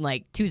runner's high in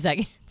like 2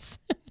 seconds.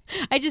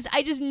 I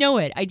just know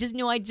it. I just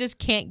know I just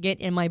can't get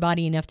in my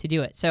body enough to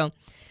do it. So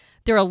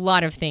there are a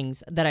lot of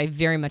things that I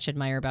very much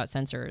admire about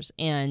sensors,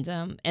 and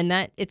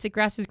that it's a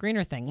grass is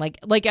greener thing. Like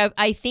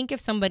I think if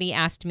somebody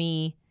asked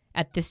me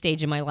at this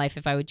stage in my life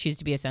if I would choose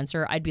to be a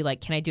sensor, I'd be like,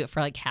 can I do it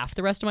for like half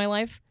the rest of my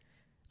life?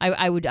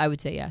 I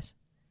would say yes.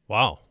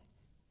 Wow.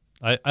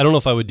 I don't know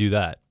if I would do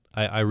that.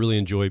 I really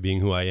enjoy being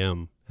who I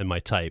am and my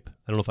type.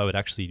 I don't know if I would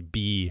actually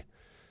be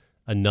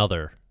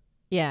another.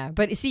 Yeah,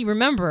 but see,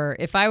 remember,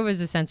 if I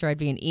was a sensor, I'd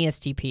be an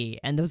ESTP,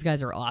 and those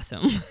guys are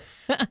awesome.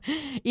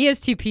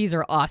 ESTPs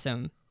are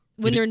awesome.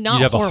 When they're not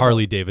You'd have horrible. a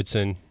Harley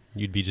Davidson.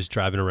 You'd be just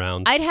driving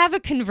around. I'd have a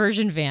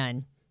conversion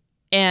van,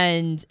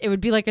 and it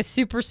would be like a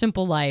super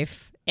simple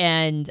life.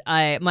 And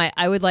I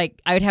would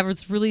have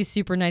this really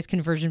super nice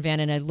conversion van,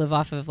 and I'd live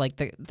off of like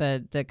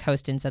the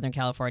coast in Southern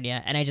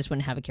California, and I just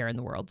wouldn't have a care in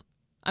the world.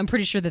 I'm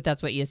pretty sure that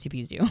that's what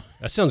ESTPs do.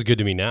 That sounds good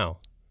to me now.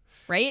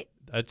 Right?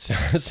 That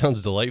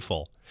sounds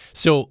delightful.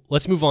 So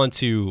let's move on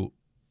to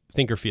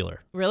thinker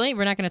feeler. Really?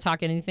 We're not going to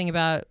talk anything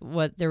about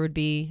what there would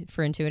be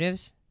for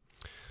intuitives?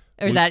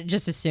 Or is that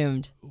just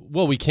assumed?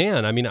 Well, we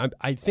can. I mean,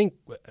 I think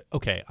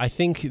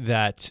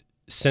that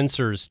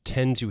sensors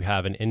tend to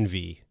have an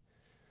envy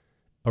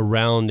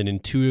around an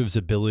intuitive's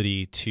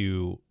ability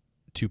to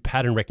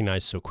pattern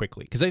recognize so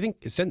quickly. Because I think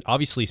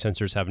obviously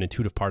sensors have an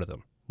intuitive part of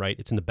them, right?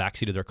 It's in the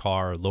backseat of their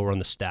car, or lower on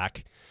the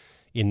stack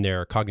in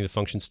their cognitive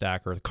function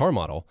stack or the car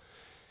model.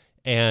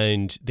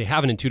 And they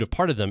have an intuitive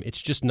part of them.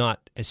 It's just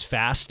not as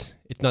fast.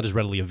 It's not as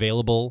readily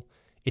available.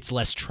 It's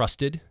less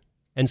trusted.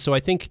 And so I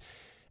think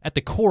at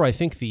the core, I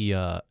think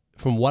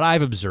from what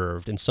I've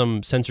observed, and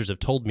some sensors have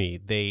told me,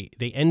 they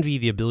envy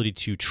the ability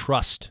to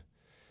trust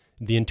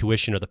the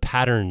intuition or the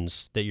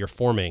patterns that you're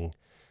forming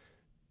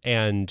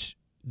and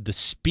the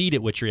speed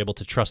at which you're able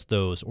to trust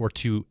those or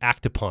to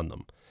act upon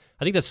them.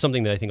 I think that's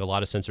something that I think a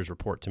lot of sensors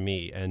report to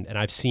me, and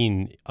I've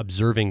seen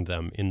observing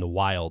them in the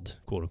wild,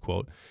 quote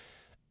unquote.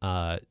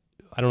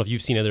 I don't know if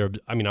you've seen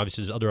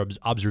obviously there's other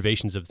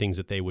observations of things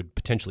that they would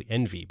potentially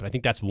envy, but I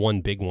think that's one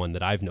big one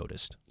that I've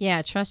noticed.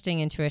 Yeah, trusting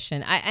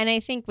intuition. And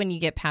I think when you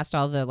get past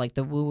all the like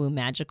the woo-woo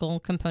magical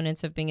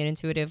components of being an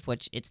intuitive,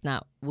 which it's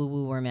not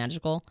woo-woo or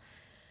magical,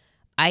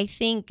 I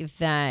think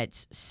that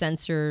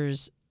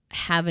sensors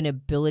have an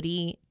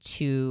ability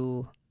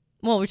to,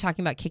 well, we're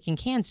talking about kicking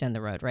cans down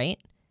the road, right?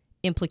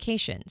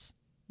 Implications.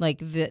 Like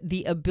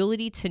the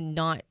ability to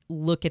not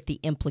look at the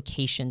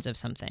implications of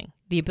something.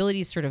 The ability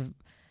to sort of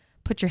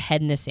put your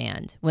head in the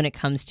sand when it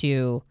comes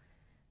to,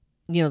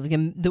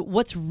 the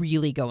what's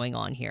really going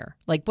on here.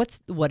 Like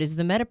what is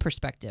the meta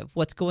perspective?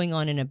 What's going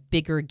on in a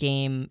bigger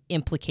game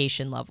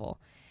implication level?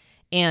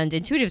 And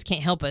intuitives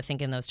can't help but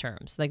think in those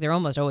terms. Like they're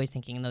almost always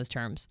thinking in those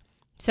terms.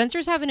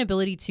 Sensors have an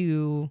ability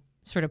to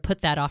sort of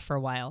put that off for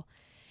a while.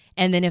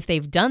 And then if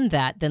they've done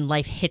that, then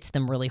life hits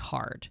them really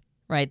hard,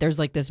 right? There's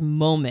like this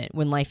moment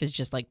when life is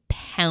just like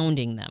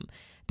pounding them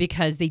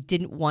because they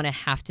didn't want to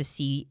have to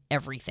see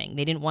everything.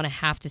 They didn't want to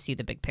have to see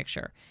the big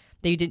picture.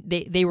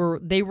 They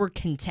were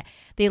content.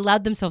 They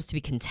allowed themselves to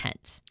be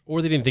content.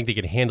 Or they didn't think they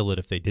could handle it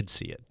if they did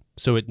see it.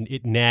 So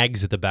it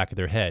nags at the back of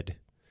their head.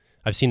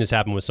 I've seen this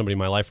happen with somebody in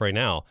my life right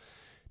now.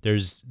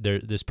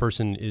 This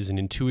person is an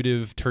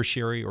intuitive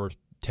tertiary or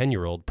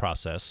 10-year-old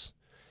process,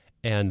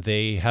 and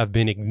they have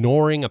been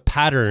ignoring a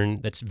pattern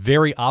that's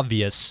very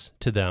obvious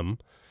to them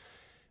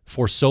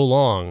for so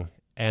long,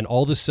 and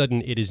all of a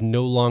sudden it is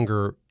no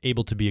longer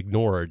able to be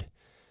ignored.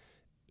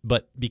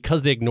 But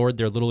because they ignored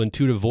their little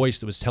intuitive voice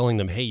that was telling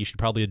them, hey, you should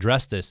probably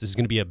address this.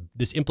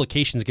 This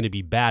implication is going to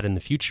be bad in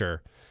the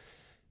future.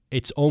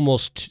 It's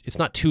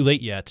not too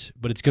late yet,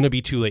 but it's going to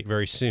be too late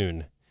very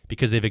soon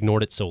because they've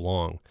ignored it so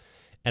long.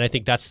 And I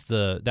think that's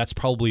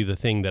probably the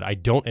thing that I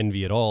don't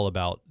envy at all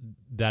about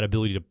that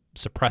ability to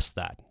suppress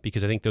that,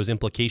 because I think those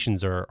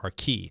implications are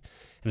key.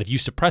 And if you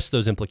suppress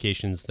those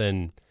implications,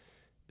 then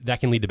that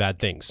can lead to bad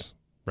things,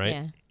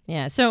 right?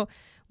 Yeah. So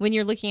when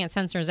you're looking at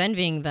sensors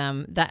envying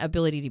them, that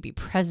ability to be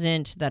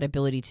present, that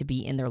ability to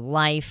be in their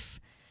life,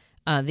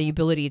 the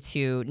ability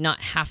to not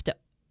have to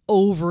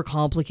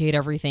overcomplicate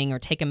everything or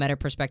take a meta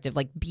perspective,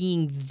 like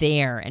being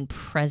there and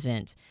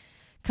present,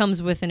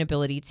 comes with an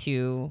ability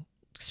to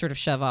sort of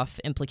shove off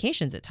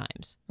implications at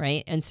times,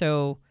 right? And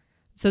so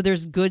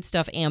there's good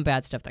stuff and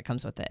bad stuff that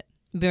comes with it.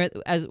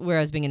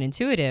 Whereas being an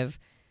intuitive,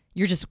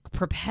 you're just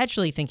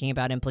perpetually thinking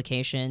about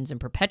implications and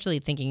perpetually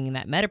thinking in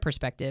that meta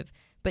perspective,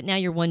 but now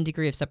you're 1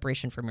 degree of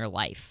separation from your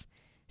life.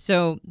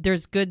 So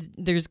there's good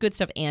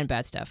stuff and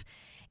bad stuff.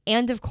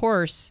 And of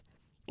course,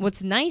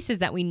 what's nice is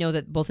that we know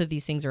that both of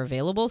these things are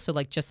available. So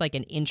like just like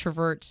an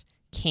introvert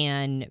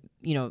can,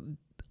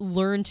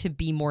 learn to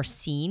be more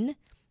seen,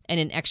 and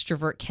an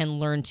extrovert can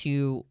learn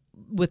to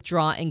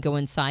withdraw and go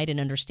inside and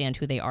understand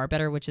who they are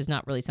better, which is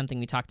not really something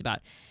we talked about.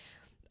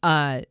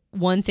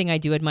 One thing I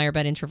do admire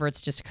about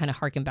introverts, just to kind of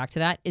harken back to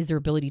that, is their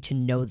ability to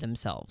know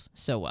themselves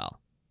so well.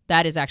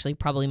 That is actually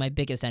probably my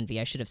biggest envy.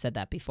 I should have said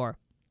that before.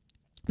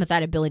 But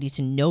that ability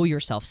to know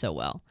yourself so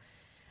well.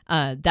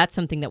 That's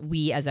something that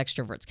we as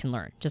extroverts can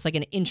learn, just like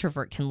an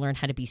introvert can learn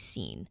how to be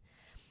seen.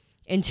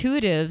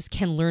 Intuitives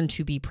can learn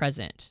to be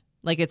present.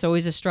 Like, it's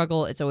always a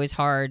struggle, it's always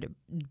hard,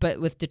 but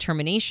with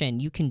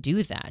determination, you can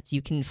do that.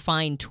 You can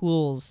find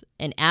tools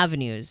and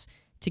avenues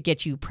to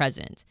get you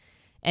present.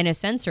 And a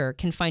sensor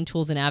can find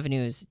tools and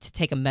avenues to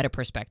take a meta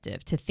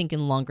perspective, to think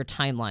in longer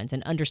timelines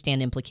and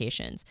understand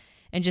implications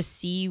and just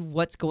see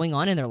what's going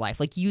on in their life.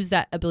 Like, use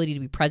that ability to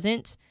be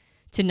present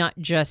to not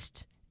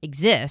just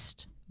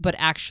exist, but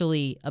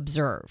actually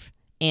observe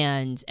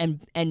and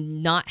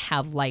not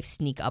have life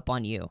sneak up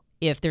on you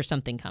if there's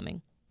something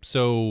coming.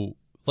 So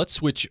let's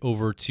switch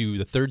over to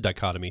the third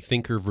dichotomy,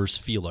 thinker versus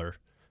feeler.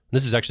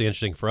 This is actually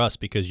interesting for us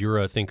because you're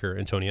a thinker,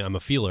 Antonia. I'm a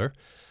feeler.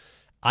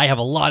 I have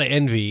a lot of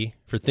envy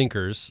for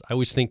thinkers. I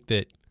always think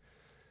that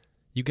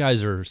you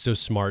guys are so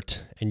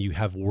smart and you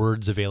have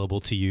words available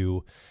to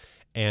you.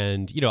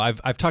 And,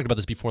 I've talked about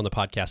this before on the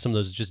podcast, some of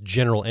those just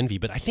general envy.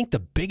 But I think the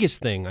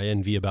biggest thing I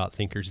envy about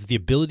thinkers is the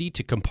ability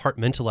to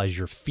compartmentalize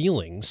your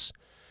feelings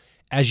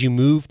as you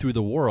move through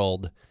the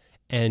world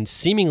and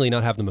seemingly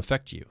not have them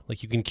affect you.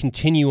 Like, you can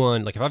continue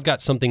on. Like, if I've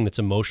got something that's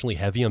emotionally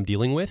heavy I'm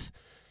dealing with,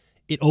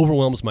 it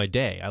overwhelms my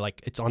day.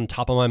 It's on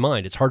top of my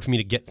mind. It's hard for me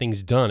to get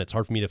things done. It's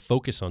hard for me to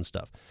focus on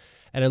stuff.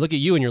 And I look at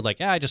you and you're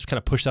like, I just kind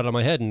of push that out of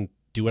my head and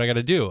do what I got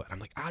to do. And I'm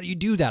like, how do you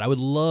do that? I would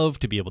love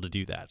to be able to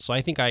do that. So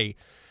I think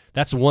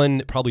that's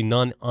one probably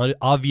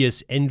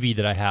non-obvious envy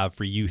that I have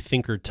for you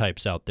thinker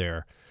types out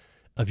there,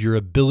 of your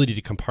ability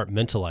to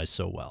compartmentalize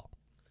so well.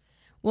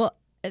 Well,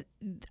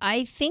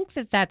 I think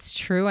that that's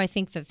true. I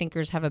think that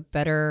thinkers have a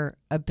better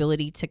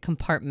ability to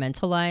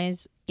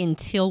compartmentalize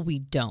until we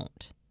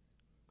don't.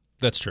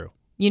 That's true.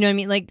 You know what I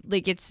mean?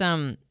 Like it's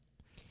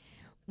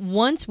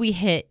once we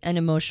hit an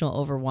emotional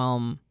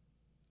overwhelm,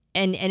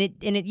 and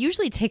it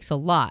usually takes a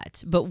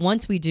lot, but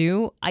once we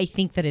do, I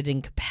think that it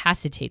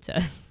incapacitates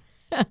us.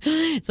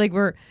 It's like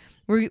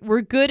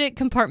we're good at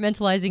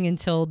compartmentalizing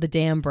until the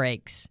dam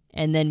breaks,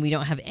 and then we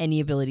don't have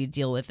any ability to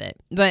deal with it.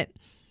 But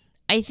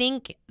I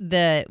think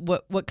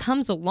what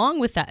comes along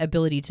with that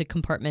ability to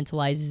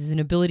compartmentalize is an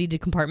ability to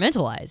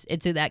compartmentalize.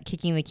 It's that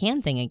kicking the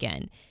can thing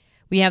again.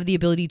 We have the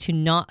ability to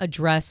not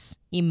address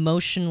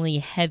emotionally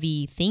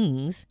heavy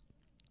things,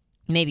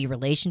 maybe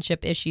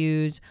relationship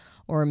issues,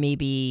 or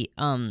maybe,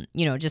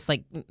 just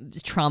like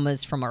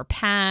traumas from our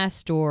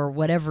past or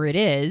whatever it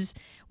is,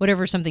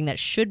 whatever something that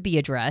should be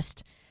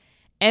addressed.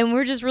 And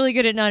we're just really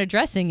good at not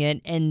addressing it.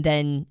 And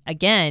then,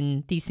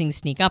 again, these things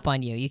sneak up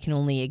on you. You can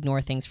only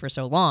ignore things for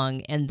so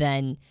long. And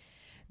then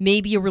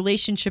maybe a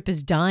relationship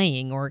is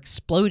dying or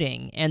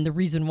exploding. And the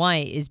reason why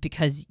is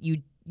because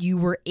you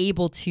were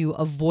able to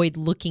avoid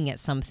looking at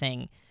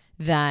something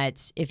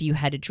that if you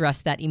had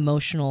addressed that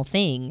emotional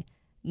thing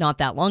not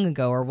that long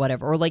ago or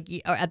whatever, or like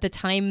at the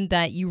time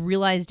that you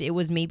realized it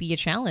was maybe a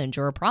challenge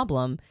or a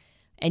problem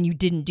and you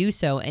didn't do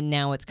so, and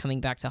now it's coming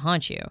back to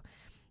haunt you.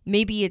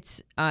 Maybe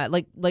it's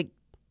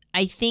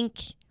I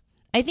think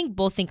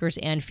both thinkers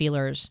and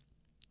feelers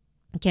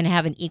can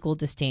have an equal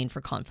disdain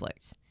for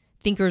conflicts.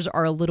 Thinkers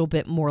are a little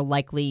bit more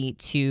likely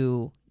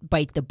to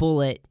bite the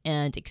bullet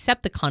and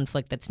accept the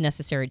conflict that's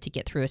necessary to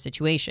get through a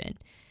situation,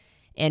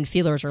 and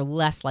feelers are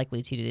less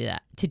likely to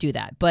do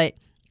that. But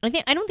I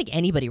don't think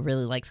anybody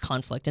really likes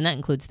conflict, and that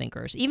includes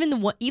thinkers. Even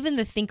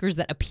the thinkers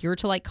that appear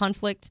to like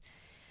conflict,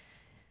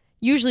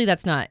 usually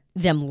that's not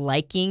them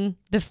liking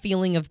the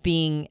feeling of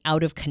being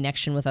out of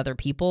connection with other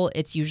people.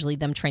 It's usually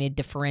them trying to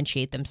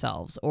differentiate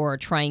themselves or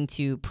trying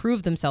to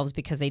prove themselves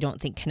because they don't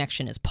think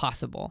connection is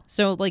possible.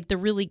 So like the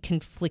really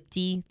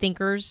conflicty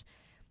thinkers,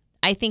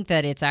 I think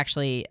that it's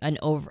actually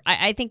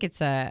I think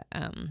it's a,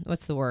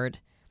 what's the word?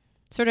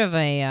 Sort of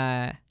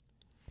a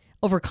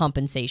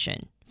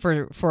overcompensation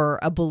for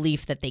a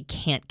belief that they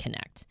can't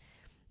connect.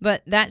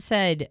 But that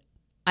said,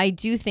 I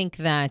do think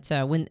that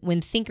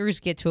when thinkers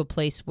get to a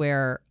place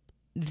where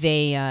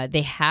they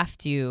have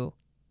to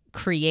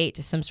create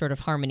some sort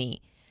of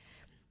harmony,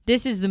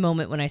 this is the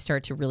moment when I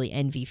start to really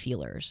envy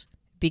feelers,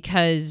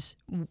 because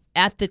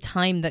at the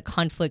time that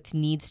conflict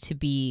needs to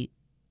be,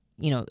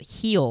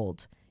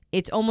 healed,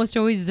 it's almost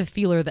always the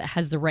feeler that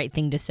has the right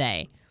thing to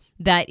say,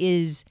 that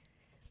is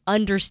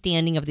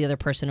understanding of the other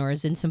person or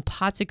is in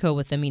simpatico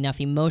with them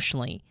enough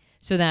emotionally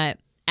so that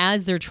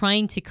as they're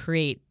trying to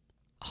create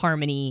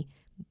harmony,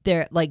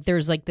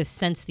 there's this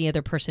sense the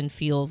other person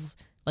feels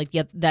like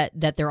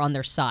that they're on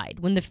their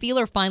side. When the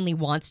feeler finally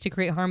wants to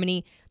create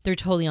harmony, they're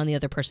totally on the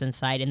other person's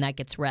side, and that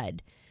gets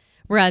read.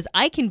 Whereas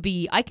I can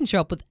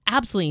show up with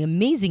absolutely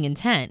amazing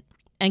intent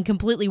and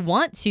completely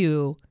want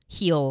to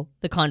heal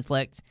the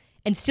conflict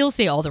and still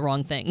say all the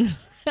wrong things,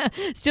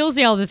 still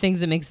say all the things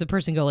that makes the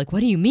person go like,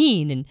 "What do you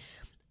mean?" And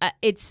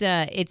it's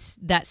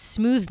that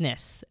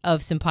smoothness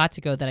of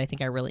simpatico that I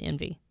think I really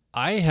envy.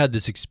 I had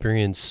this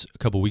experience a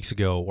couple weeks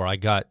ago where I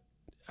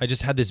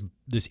just had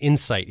this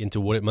insight into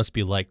what it must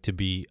be like to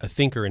be a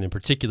thinker, and in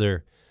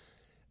particular,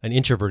 an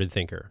introverted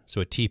thinker,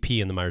 so a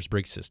TP in the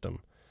Myers-Briggs system.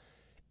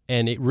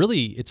 And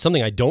it's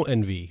something I don't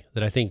envy,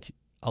 that I think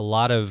a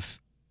lot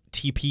of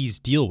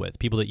TPs deal with,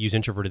 people that use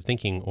introverted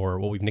thinking, or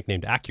what we've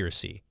nicknamed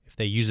accuracy. If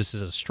they use this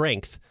as a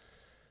strength,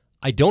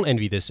 I don't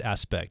envy this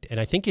aspect. And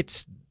I think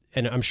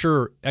and I'm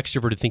sure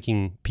extroverted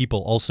thinking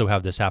people also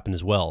have this happen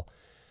as well.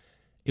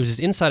 It was this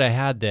insight I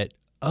had that,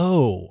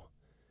 oh,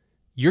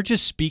 you're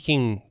just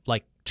speaking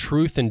like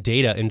truth and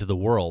data into the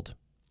world.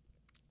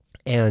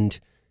 And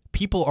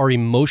people are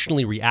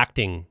emotionally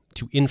reacting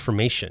to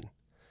information.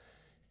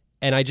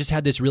 And I just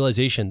had this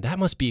realization that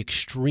must be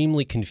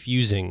extremely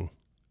confusing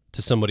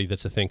to somebody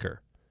that's a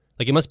thinker.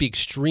 Like, it must be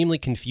extremely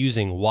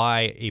confusing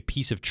why a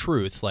piece of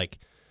truth, like,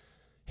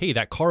 hey,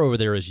 that car over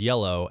there is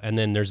yellow, and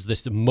then there's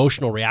this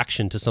emotional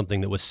reaction to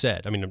something that was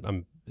said. I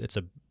mean,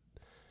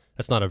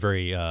 that's not a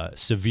very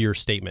severe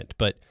statement,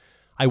 but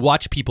I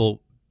watch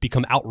people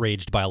become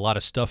outraged by a lot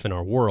of stuff in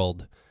our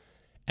world,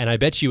 and I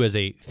bet you as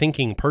a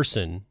thinking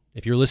person,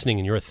 if you're listening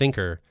and you're a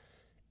thinker,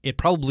 it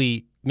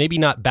probably maybe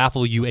not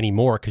baffle you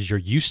anymore because you're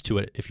used to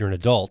it if you're an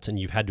adult and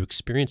you've had to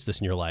experience this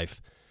in your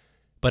life.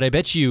 But I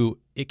bet you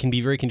it can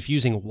be very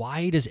confusing.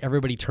 Why does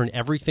everybody turn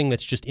everything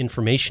that's just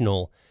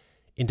informational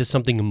into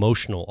something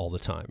emotional all the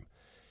time?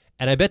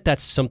 And I bet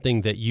that's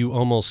something that you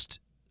almost,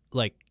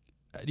 like,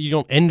 you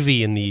don't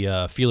envy in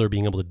the feeler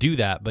being able to do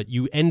that, but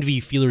you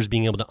envy feelers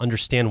being able to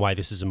understand why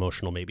this is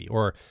emotional maybe,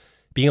 or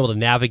being able to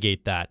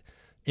navigate that.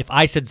 If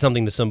I said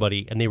something to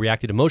somebody and they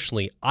reacted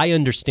emotionally, I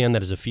understand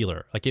that as a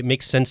feeler. Like, it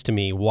makes sense to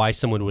me why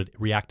someone would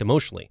react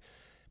emotionally.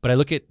 But I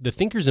look at the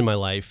thinkers in my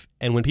life,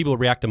 and when people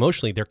react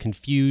emotionally, they're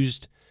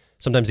confused.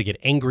 Sometimes they get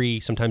angry.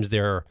 Sometimes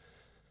they're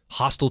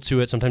hostile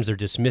to it. Sometimes they're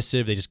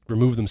dismissive. They just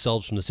remove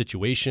themselves from the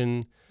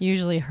situation.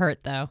 Usually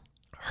hurt, though.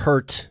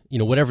 Hurt,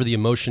 whatever the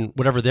emotion,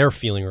 whatever they're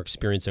feeling or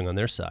experiencing on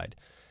their side.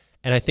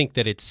 And I think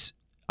that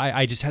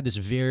I just had this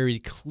very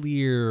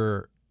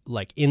clear,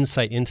 like,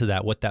 insight into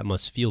that, what that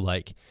must feel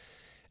like.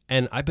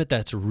 And I bet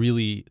that's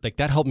really, like,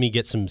 that helped me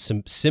get some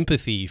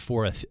sympathy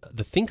for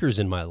the thinkers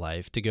in my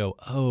life to go,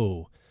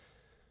 oh,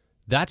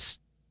 that's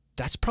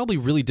probably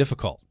really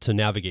difficult to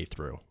navigate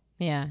through.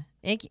 Yeah,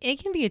 it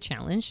can be a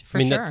challenge for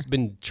sure. That's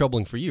been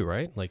troubling for you,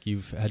 right? Like,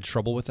 you've had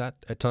trouble with that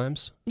at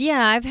times?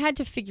 Yeah, I've had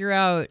to figure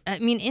out,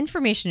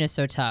 information is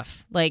so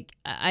tough. Like,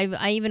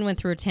 I even went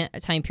through a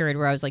time period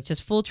where I was like,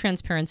 just full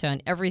transparency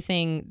on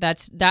everything,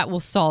 that will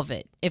solve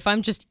it. If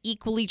I'm just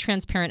equally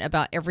transparent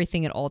about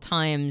everything at all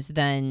times,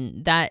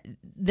 then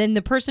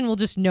the person will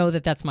just know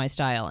that that's my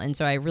style. And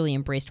so I really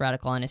embraced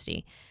radical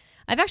honesty.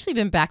 I've actually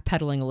been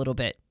backpedaling a little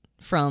bit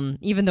from,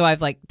 even though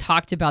I've, like,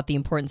 talked about the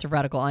importance of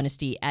radical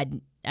honesty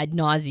ad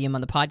nauseum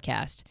on the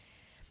podcast,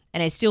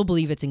 and I still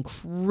believe it's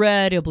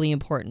incredibly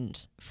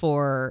important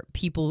for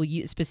people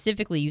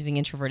specifically using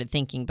introverted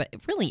thinking, but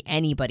really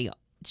anybody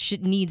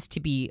needs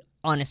to be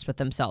honest with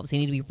themselves. They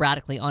need to be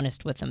radically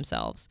honest with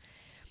themselves.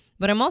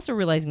 But I'm also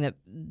realizing that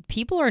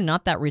people are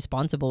not that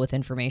responsible with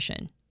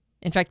information.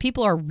 In fact,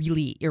 people are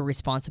really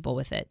irresponsible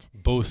with it.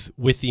 Both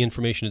with the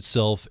information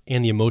itself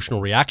and the emotional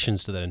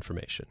reactions to that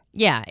information.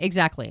 Yeah,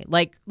 exactly.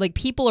 Like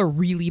people are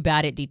really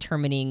bad at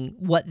determining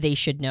what they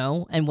should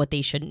know and what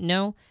they shouldn't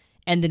know,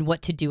 and then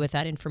what to do with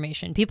that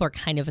information. People are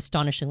kind of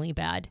astonishingly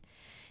bad.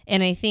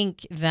 And I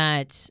think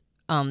that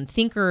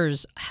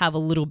thinkers have a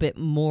little bit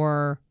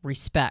more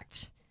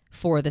respect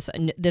for this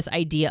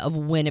idea of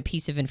when a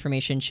piece of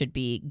information should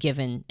be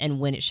given and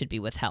when it should be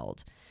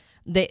withheld.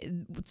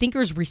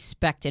 Thinkers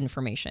respect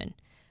information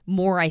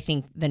more, I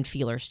think, than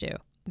feelers do,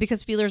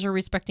 because feelers are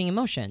respecting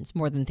emotions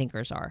more than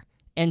thinkers are.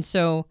 And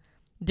so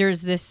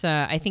there's this,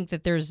 I think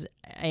there's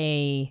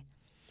a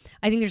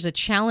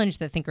challenge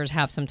that thinkers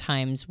have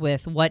sometimes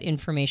with what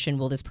information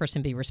will this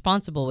person be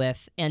responsible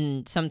with.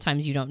 And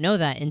sometimes you don't know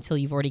that until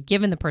you've already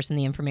given the person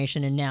the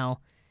information, and now,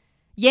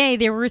 yay,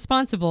 they were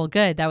responsible.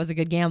 Good. That was a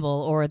good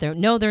gamble. Or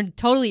they're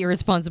totally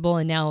irresponsible,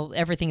 and now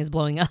everything is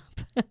blowing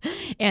up.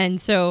 And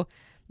so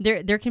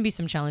there can be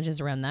some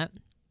challenges around that.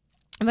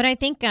 But I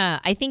think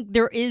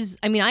there is,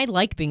 I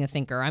like being a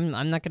thinker.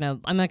 I'm not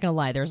gonna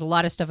lie. There's a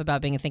lot of stuff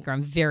about being a thinker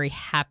I'm very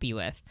happy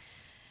with.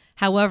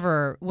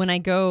 However, when I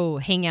go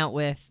hang out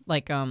with,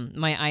 like,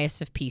 my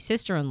ISFP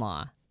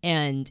sister-in-law,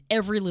 and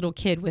every little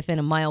kid within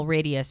a mile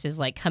radius is,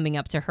 like, coming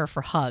up to her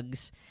for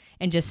hugs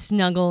and just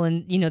snuggle,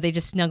 and they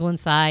just snuggle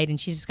inside, and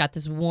she's just got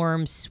this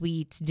warm,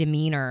 sweet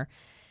demeanor.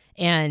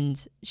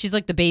 And she's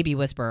like the baby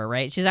whisperer,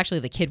 right? She's actually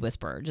the kid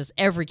whisperer. Just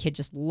every kid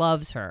just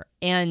loves her.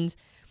 And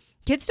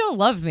kids don't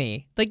love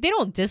me. Like, they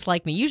don't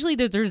dislike me. Usually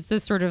there's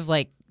this sort of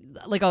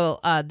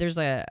there's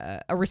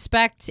a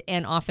respect,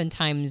 and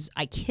oftentimes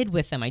I kid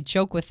with them, I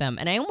joke with them,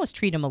 and I almost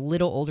treat them a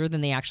little older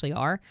than they actually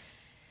are.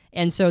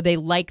 And so they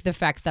like the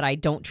fact that I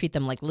don't treat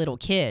them like little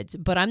kids,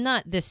 but I'm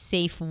not this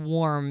safe,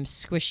 warm,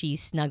 squishy,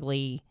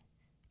 snuggly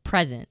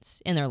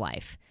presence in their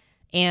life.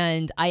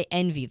 And I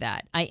envy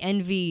that. I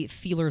envy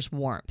feelers'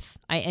 warmth.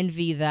 I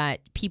envy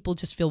that people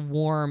just feel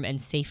warm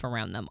and safe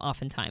around them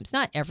oftentimes.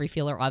 Not every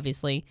feeler,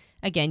 obviously.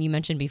 Again, you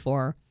mentioned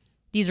before,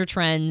 these are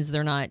trends,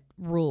 they're not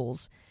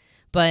rules.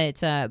 But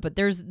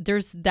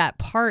there's that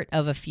part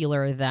of a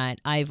feeler that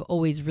I've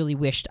always really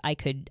wished I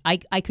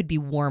could be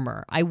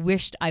warmer. I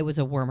wished I was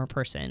a warmer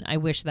person. I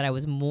wish that I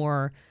was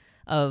more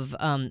of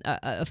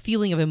a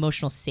feeling of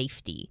emotional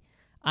safety.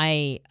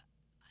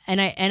 And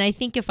I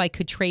think if I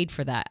could trade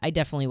for that, I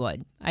definitely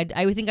would.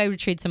 I would think I would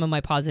trade some of my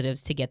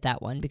positives to get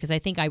that one, because I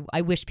think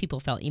I wish people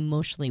felt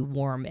emotionally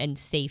warm and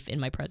safe in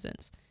my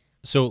presence.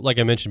 So like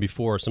I mentioned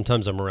before,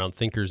 sometimes I'm around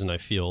thinkers and I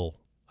feel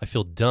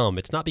dumb.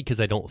 It's not because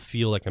I don't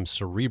feel like I'm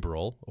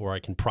cerebral or I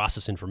can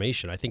process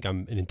information. I think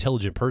I'm an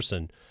intelligent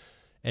person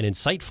and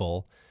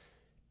insightful,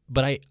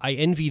 but I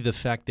envy the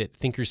fact that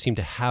thinkers seem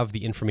to have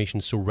the information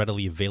so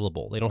readily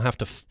available. They don't have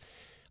to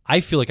I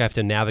feel like I have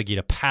to navigate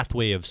a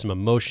pathway of some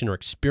emotion or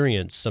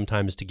experience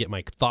sometimes to get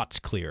my thoughts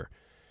clear.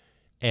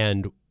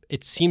 And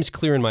it seems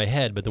clear in my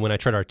head, but then when I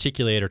try to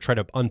articulate or try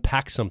to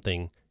unpack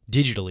something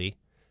digitally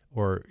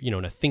or,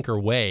 in a thinker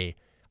way,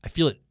 I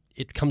feel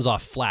it comes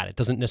off flat. It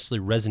doesn't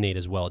necessarily resonate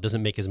as well. It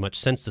doesn't make as much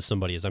sense to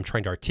somebody as I'm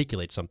trying to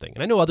articulate something.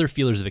 And I know other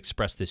feelers have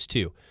expressed this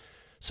too.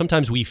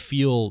 Sometimes we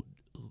feel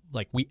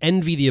like we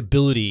envy the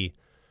ability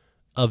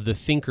of the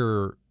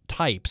thinker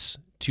types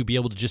to be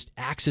able to just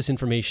access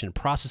information,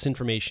 process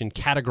information,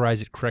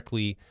 categorize it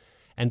correctly,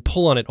 and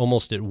pull on it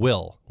almost at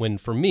will. When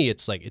for me,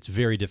 it's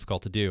very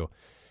difficult to do.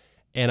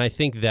 And I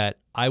think that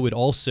I would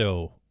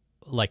also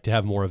like to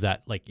have more of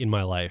that in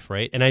my life,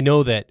 right? And I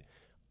know that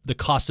the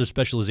cost of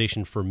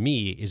specialization for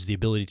me is the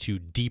ability to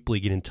deeply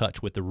get in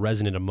touch with the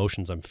resonant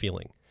emotions I'm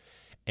feeling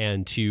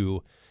and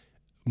to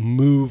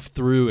move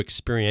through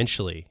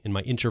experientially in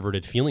my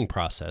introverted feeling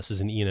process as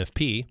an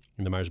ENFP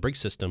in the Myers-Briggs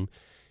system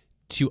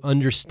to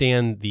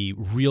understand the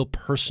real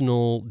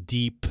personal,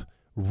 deep,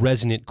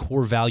 resonant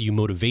core value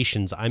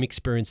motivations I'm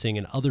experiencing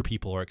and other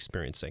people are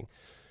experiencing,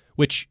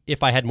 which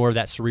if I had more of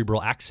that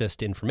cerebral access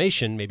to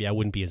information, maybe I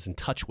wouldn't be as in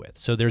touch with.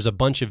 So there's a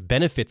bunch of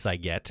benefits I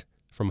get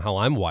from how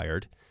I'm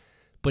wired,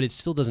 but it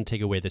still doesn't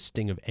take away the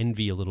sting of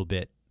envy a little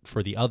bit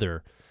for the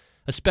other,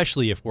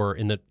 especially if we're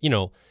in the,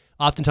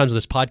 oftentimes with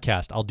this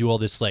podcast, I'll do all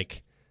this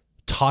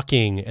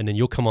talking, and then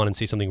you'll come on and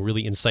say something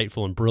really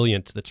insightful and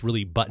brilliant that's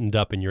really buttoned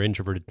up in your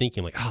introverted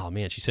thinking. I'm like, oh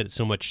man, she said it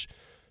so much.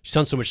 She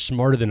sounds so much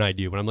smarter than I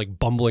do. When I'm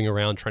bumbling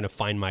around trying to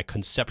find my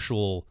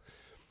conceptual,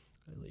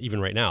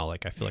 even right now,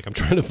 I feel like I'm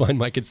trying to find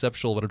my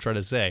conceptual what I'm trying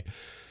to say.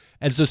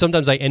 And so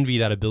sometimes I envy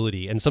that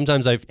ability, and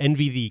sometimes I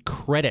envy the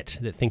credit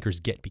that thinkers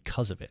get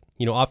because of it.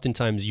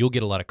 Oftentimes you'll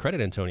get a lot of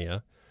credit,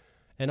 Antonia,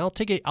 and I'll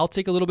take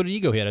a little bit of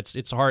ego hit.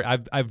 It's hard.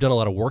 I've done a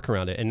lot of work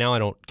around it, and now I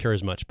don't care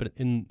as much. But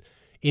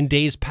in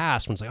days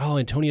past, when it's oh,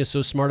 Antonia's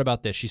so smart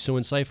about this, she's so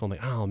insightful, I'm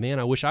like, oh man,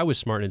 I wish I was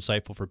smart and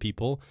insightful for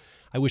people.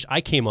 I wish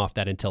I came off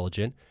that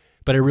intelligent,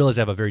 but I realize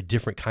I have a very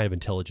different kind of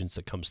intelligence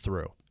that comes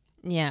through.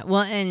 Yeah,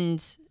 well,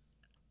 and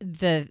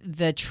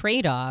the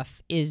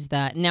trade-off is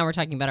that now we're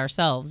talking about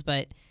ourselves,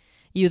 but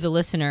you, the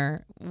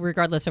listener,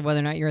 regardless of whether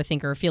or not you're a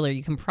thinker or feeler,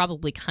 you can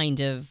probably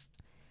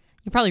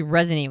you probably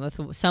resonate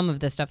with some of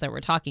the stuff that we're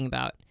talking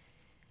about.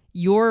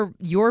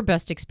 You're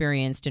best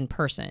experienced in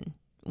person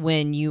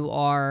when you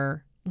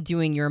are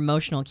doing your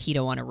emotional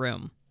keto on a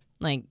room.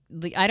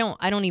 I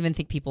don't even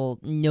think people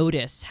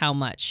notice how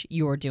much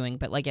you're doing,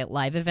 but at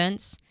live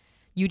events,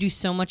 you do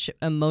so much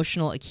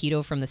emotional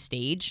aikido from the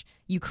stage.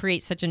 You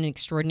create such an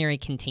extraordinary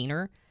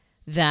container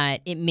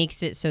that it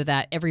makes it so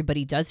that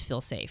everybody does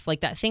feel safe.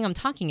 That thing I'm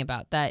talking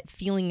about, that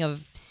feeling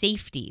of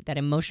safety, that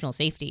emotional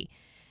safety,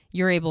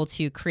 you're able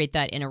to create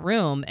that in a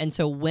room. And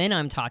so when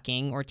I'm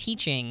talking or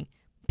teaching,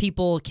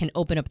 people can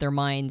open up their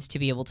minds to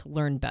be able to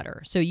learn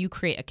better. So you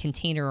create a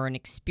container or an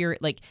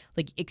experience,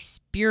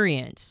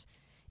 experience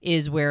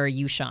is where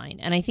you shine.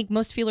 And I think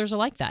most feelers are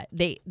like that.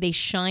 They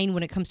shine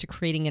when it comes to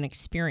creating an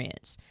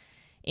experience.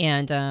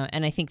 And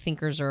I think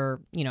thinkers are,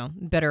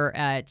 better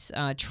at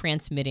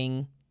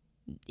transmitting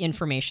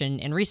information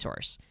and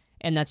resource.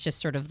 And that's just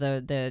sort of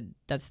the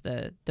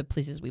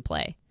places we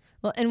play.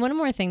 Well, and one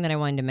more thing that I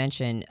wanted to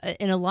mention,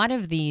 in a lot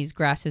of these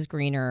grass is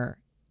greener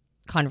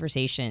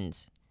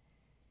conversations,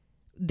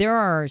 there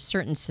are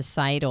certain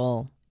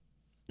societal,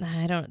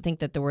 I don't think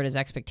that the word is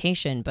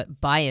expectation,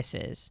 but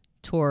biases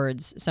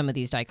towards some of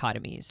these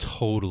dichotomies.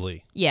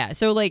 Totally. Yeah.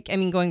 So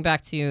going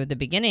back to the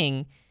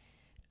beginning,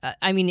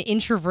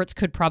 introverts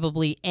could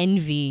probably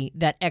envy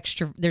that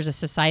there's a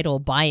societal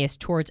bias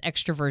towards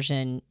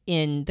extroversion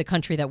in the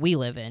country that we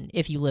live in,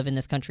 if you live in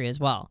this country as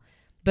well.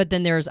 But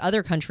then there's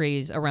other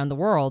countries around the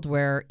world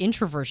where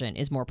introversion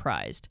is more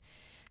prized.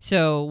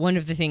 So one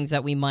of the things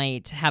that we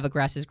might have a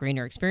grass is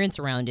greener experience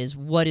around is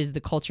what is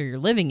the culture you're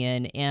living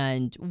in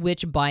and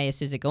which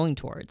bias is it going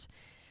towards?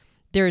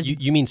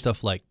 You mean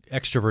stuff like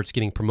extroverts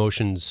getting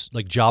promotions,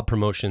 like job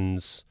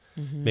promotions,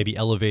 maybe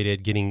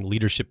elevated, getting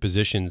leadership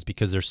positions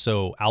because they're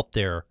so out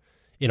there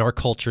in our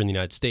culture in the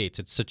United States.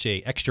 It's such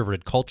a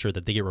extroverted culture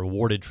that they get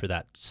rewarded for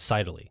that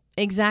societally.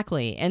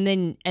 Exactly. And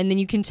then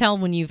you can tell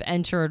when you've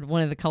entered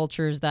one of the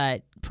cultures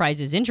that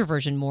prizes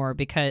introversion more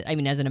because,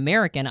 as an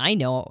American, I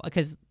know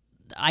because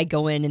I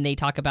go in and they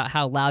talk about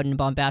how loud and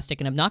bombastic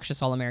and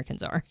obnoxious all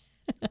Americans are.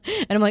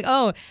 And I'm like,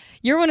 oh,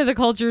 you're one of the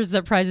cultures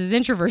that prizes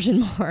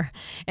introversion more.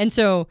 And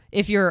so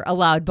if you're a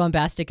loud,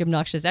 bombastic,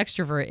 obnoxious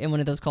extrovert in one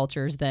of those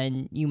cultures,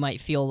 then you might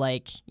feel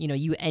like,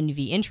 you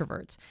envy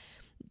introverts.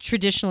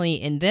 Traditionally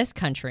in this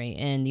country,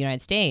 in the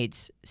United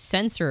States,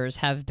 censors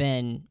have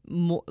been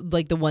more,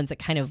 the ones that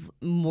kind of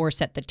more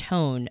set the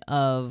tone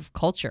of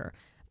culture.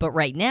 But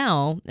right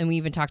now, and we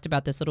even talked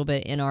about this a little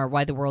bit in our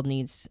Why the World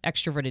Needs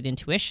Extroverted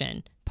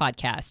Intuition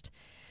podcast,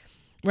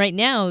 right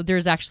now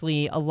there's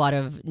actually a lot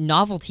of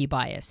novelty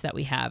bias that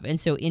we have. And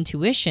so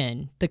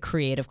intuition, the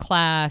creative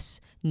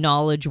class,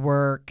 knowledge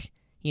work,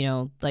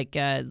 like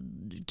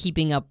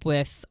keeping up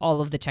with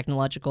all of the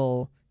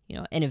technological,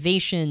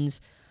 innovations,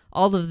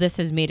 all of this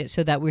has made it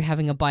so that we're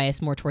having a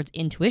bias more towards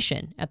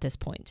intuition at this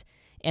point.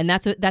 And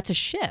that's a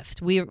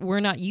shift. We're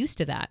not used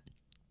to that.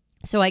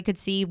 So I could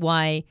see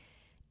why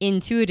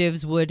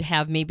intuitives would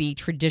have maybe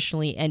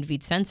traditionally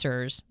envied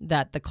sensors,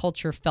 that the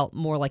culture felt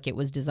more like it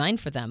was designed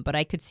for them. But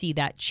I could see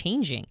that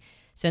changing.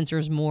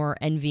 Sensors more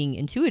envying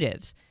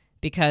intuitives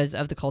because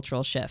of the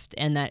cultural shift,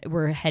 and that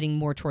we're heading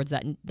more towards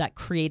that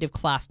creative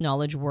class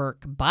knowledge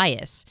work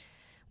bias,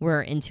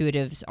 where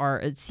intuitives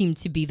seem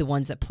to be the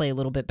ones that play a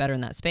little bit better in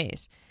that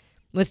space.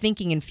 With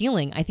thinking and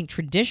feeling, I think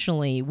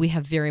traditionally we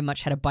have very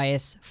much had a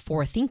bias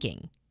for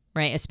thinking,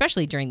 right?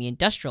 Especially during the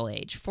industrial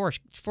age,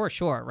 for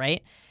sure,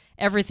 right?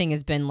 Everything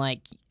has been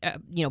like,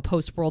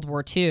 post World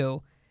War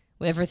II,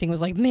 everything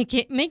was like,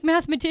 make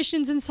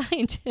mathematicians and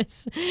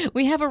scientists.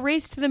 We have a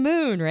race to the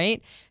moon,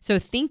 right? So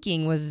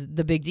thinking was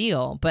the big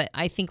deal. But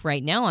I think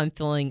right now I'm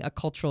feeling a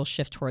cultural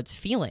shift towards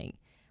feeling.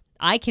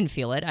 I can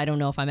feel it. I don't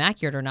know if I'm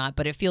accurate or not,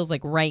 but it feels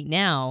like right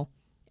now,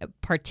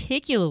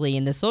 particularly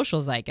in the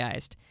social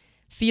zeitgeist,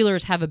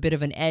 feelers have a bit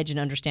of an edge in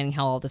understanding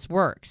how all this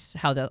works,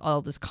 how all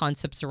this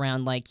concepts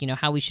around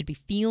how we should be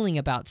feeling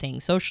about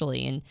things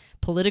socially and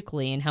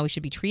politically and how we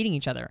should be treating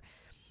each other.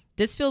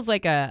 This feels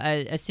like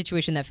a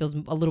situation that feels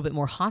a little bit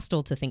more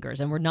hostile to thinkers,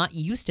 and we're not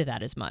used to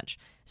that as much.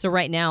 So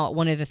right now,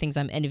 one of the things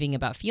I'm envying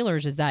about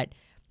feelers is that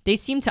they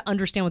seem to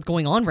understand what's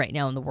going on right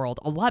now in the world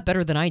a lot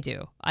better than I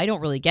do. I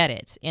don't really get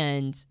it,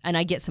 and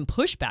I get some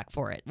pushback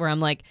for it, where I'm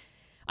like,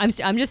 I'm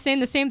just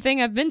saying the same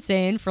thing I've been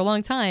saying for a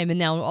long time, and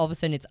now all of a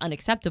sudden it's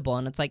unacceptable.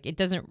 And it's like, it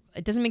doesn't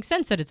make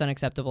sense that it's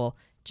unacceptable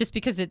just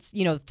because it's,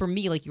 for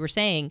me, like you were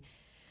saying,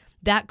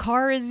 that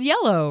car is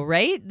yellow,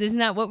 right? Isn't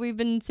that what we've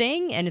been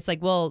saying? And it's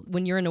like, well,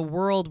 when you're in a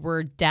world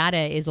where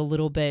data is a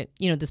little bit,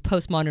 this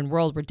postmodern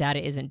world where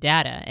data isn't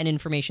data and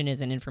information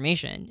isn't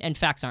information and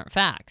facts aren't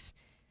facts,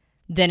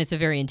 then it's a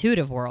very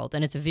intuitive world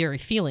and it's a very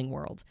feeling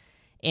world.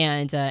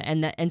 And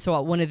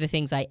so one of the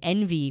things I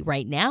envy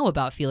right now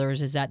about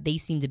feelers is that they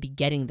seem to be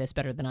getting this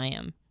better than I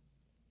am.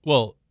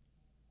 Well,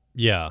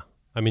 yeah.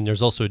 I mean,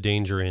 there's also a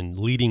danger in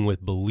leading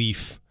with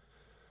belief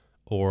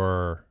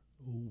or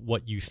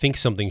what you think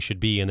something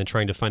should be and then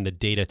trying to find the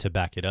data to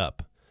back it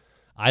up.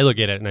 I look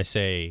at it and I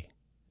say,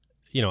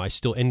 I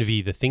still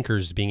envy the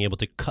thinkers being able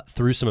to cut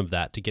through some of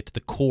that to get to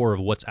the core of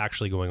what's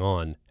actually going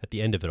on at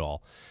the end of it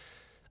all.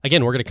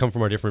 Again, we're going to come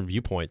from our different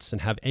viewpoints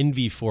and have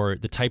envy for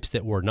the types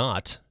that we're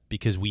not,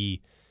 because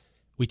we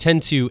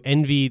tend to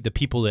envy the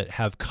people that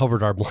have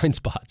covered our blind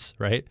spots,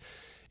 right?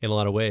 In a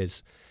lot of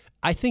ways.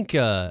 I think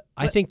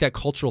that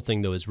cultural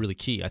thing, though, is really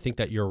key. I think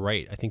that you're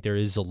right. I think there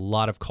is a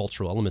lot of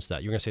cultural elements to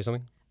that. You're going to say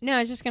something? No, I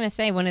was just going to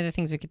say one of the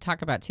things we could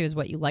talk about, too, is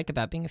what you like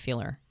about being a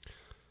feeler.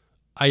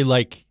 I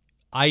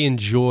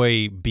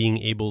enjoy being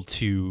able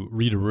to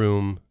read a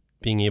room,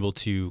 being able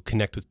to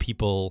connect with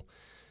people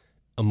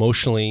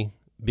emotionally,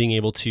 being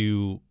able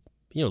to,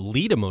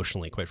 lead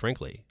emotionally, quite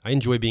frankly. I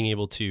enjoy being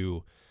able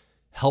to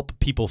help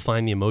people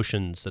find the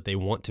emotions that they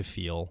want to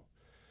feel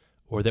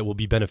or that will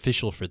be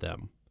beneficial for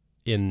them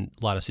in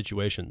a lot of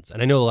situations.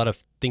 And I know a lot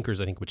of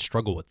thinkers, I think, would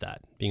struggle with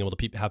that, being able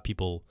to have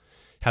people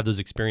have those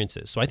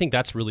experiences. So I think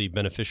that's really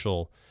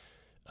beneficial.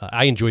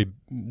 I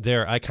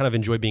kind of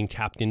enjoy being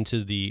tapped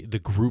into the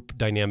group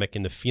dynamic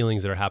and the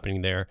feelings that are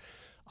happening there.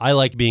 I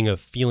like being a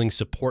feeling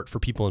support for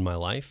people in my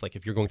life. Like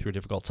if you're going through a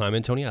difficult time,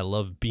 Antonia, I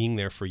love being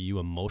there for you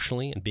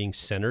emotionally and being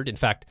centered. In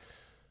fact,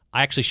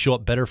 I actually show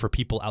up better for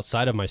people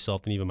outside of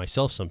myself than even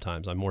myself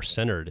sometimes. I'm more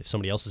centered if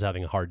somebody else is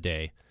having a hard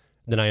day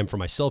than I am for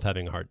myself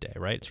having a hard day,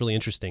 right? It's really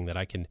interesting that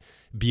I can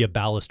be a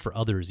ballast for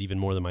others even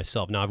more than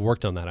myself. Now, I've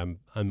worked on that.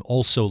 I'm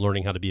also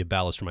learning how to be a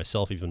ballast for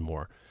myself even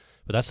more.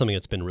 But that's something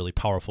that's been really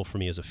powerful for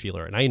me as a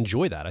feeler. And I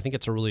enjoy that. I think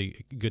it's a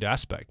really good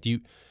aspect.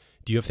 Do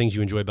you have things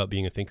you enjoy about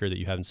being a thinker that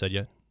you haven't said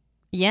yet?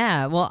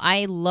 Yeah, well,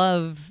 I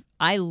love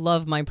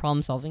my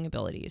problem-solving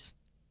abilities.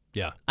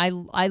 Yeah.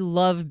 I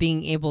love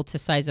being able to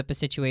size up a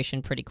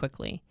situation pretty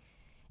quickly.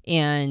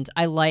 And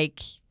I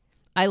like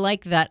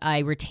that I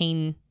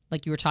retain,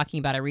 like you were talking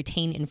about, I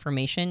retain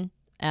information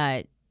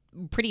at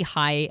pretty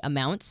high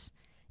amounts.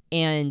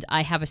 And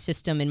I have a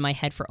system in my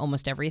head for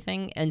almost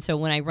everything. And so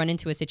when I run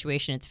into a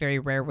situation, it's very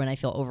rare when I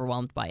feel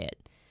overwhelmed by it.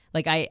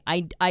 Like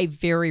I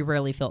very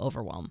rarely feel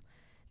overwhelmed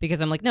because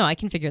I'm like, no, I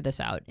can figure this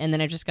out. And then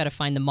I just got to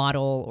find the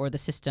model or the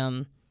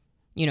system,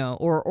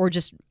 or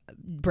just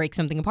break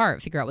something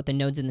apart, figure out what the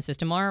nodes in the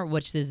system are,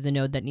 which is the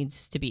node that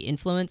needs to be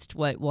influenced,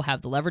 what will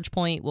have the leverage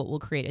point, what will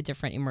create a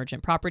different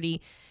emergent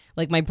property.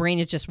 Like my brain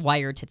is just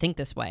wired to think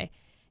this way.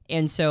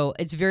 And so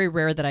it's very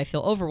rare that I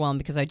feel overwhelmed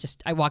because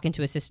I walk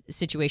into a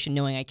situation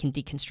knowing I can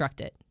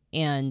deconstruct it,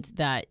 and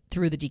that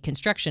through the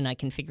deconstruction, I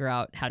can figure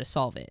out how to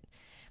solve it.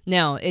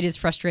 Now, it is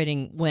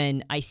frustrating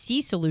when I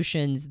see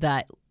solutions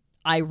that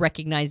I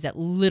recognize that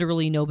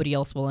literally nobody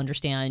else will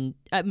understand.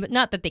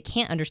 Not that they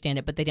can't understand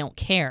it, but they don't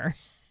care.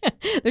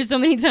 There's so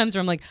many times where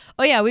I'm like,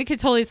 oh yeah, we could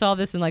totally solve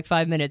this in like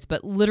 5 minutes,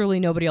 but literally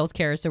nobody else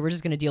cares. So we're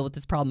just going to deal with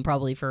this problem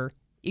probably for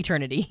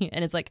eternity.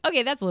 And it's like,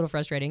 okay, that's a little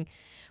frustrating.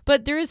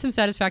 But there is some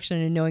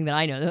satisfaction in knowing that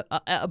I know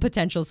a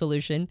potential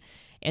solution.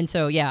 And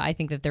so, yeah, I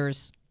think that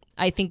there's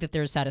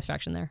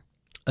satisfaction there.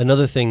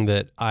 Another thing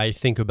that I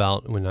think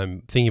about when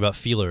I'm thinking about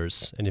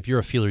feelers, and if you're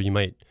a feeler, you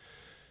might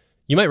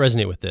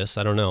resonate with this.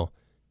 I don't know.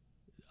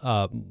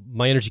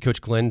 My energy coach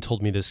Glenn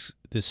told me this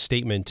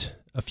statement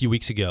a few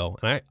weeks ago,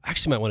 and I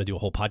actually might want to do a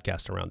whole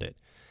podcast around it.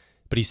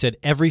 But he said,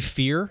 every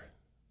fear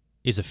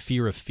is a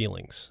fear of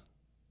feelings.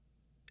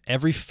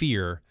 Every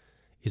fear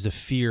is a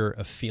fear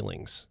of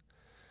feelings.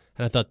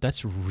 And I thought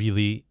that's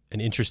really an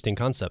interesting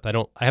concept. I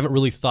haven't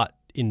really thought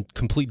in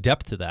complete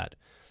depth to that.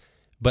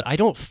 But I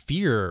don't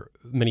fear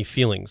many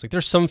feelings. Like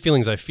there's some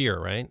feelings I fear,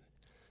 right?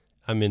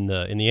 I'm in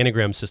the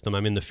Enneagram system.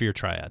 I'm in the fear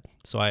triad.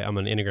 So I'm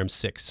an Enneagram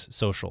 6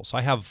 social. So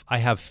I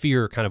have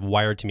fear kind of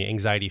wired to me,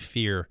 anxiety,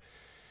 fear.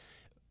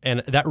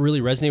 And that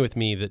really resonated with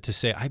me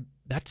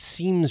that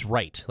seems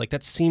right. Like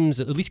that seems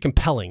at least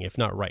compelling, if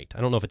not right.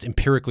 I don't know if it's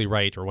empirically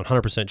right or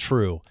 100%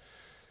 true,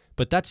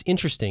 but that's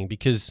interesting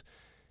because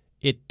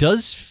it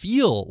does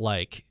feel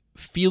like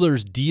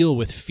feelers deal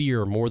with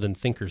fear more than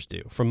thinkers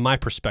do, from my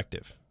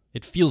perspective.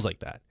 It feels like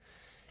that.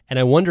 And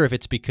I wonder if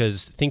it's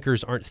because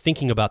thinkers aren't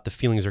thinking about the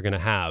feelings they're going to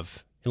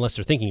have unless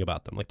they're thinking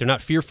about them. Like they're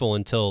not fearful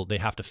until they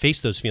have to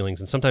face those feelings.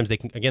 And sometimes they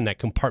can, again, that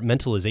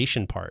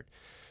compartmentalization part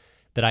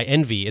that I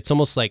envy, it's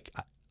almost like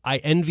I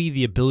envy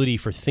the ability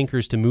for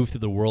thinkers to move through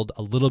the world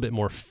a little bit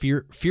more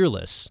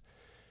fearless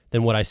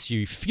than what I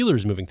see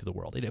feelers moving through the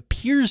world. It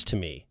appears to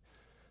me,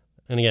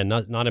 and again,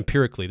 not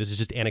empirically, this is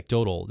just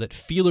anecdotal, that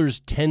feelers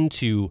tend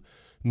to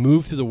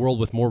move through the world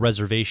with more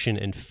reservation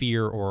and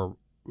fear or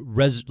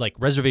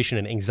reservation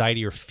and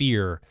anxiety or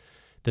fear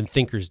than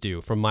thinkers do,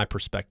 from my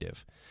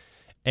perspective.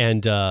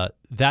 And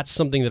that's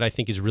something that I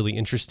think is really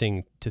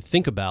interesting to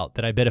think about,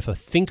 that I bet if a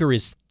thinker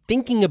is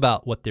thinking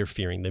about what they're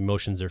fearing, the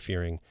emotions they're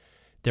fearing,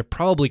 they're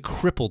probably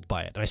crippled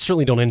by it. And I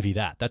certainly don't envy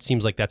that. That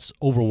seems like that's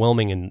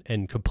overwhelming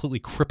and completely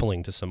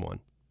crippling to someone.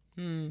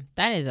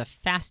 That is a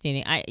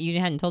fascinating... you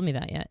hadn't told me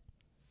that yet.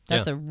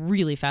 That's a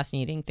really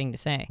fascinating thing to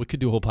say. We could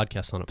do a whole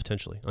podcast on it,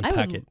 potentially.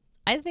 Unpack it.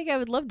 I think I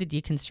would love to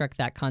deconstruct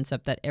that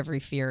concept that every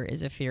fear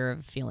is a fear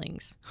of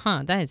feelings.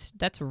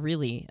 That's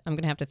really... I'm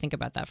going to have to think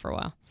about that for a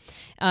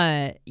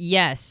while.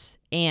 Yes,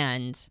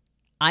 and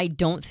I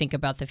don't think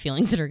about the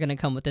feelings that are going to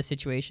come with the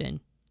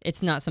situation.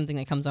 It's not something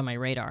that comes on my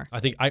radar. I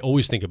think I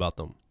always think about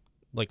them.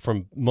 Like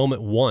from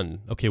moment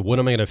one, okay, what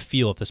am I going to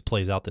feel if this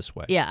plays out this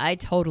way? Yeah, I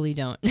totally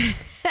don't.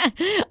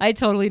 I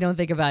totally don't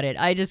think about it.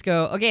 I just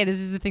go, okay, this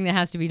is the thing that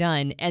has to be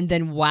done. And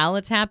then while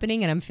it's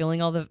happening and I'm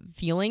feeling all the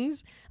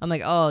feelings, I'm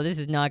like, oh, this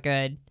is not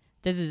good.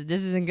 This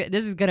isn't good.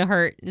 This is going to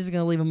hurt. This is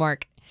going to leave a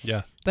mark.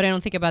 Yeah. But I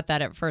don't think about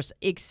that at first,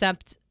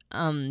 except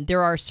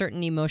there are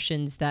certain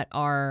emotions that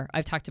are,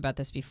 I've talked about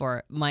this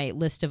before, my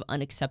list of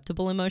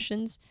unacceptable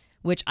emotions,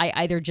 which I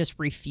either just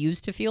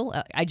refuse to feel,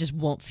 I just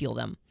won't feel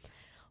them.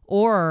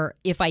 Or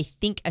if I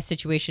think a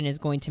situation is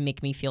going to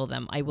make me feel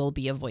them, I will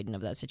be avoidant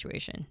of that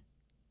situation.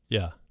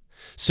 Yeah.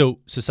 So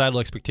societal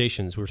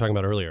expectations we were talking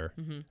about earlier.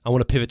 Mm-hmm. I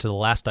want to pivot to the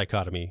last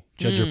dichotomy,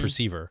 judge or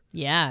perceiver.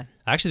 Yeah.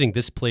 I actually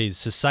think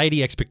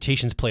society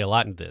expectations play a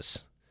lot in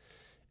this.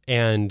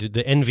 And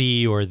the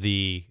envy or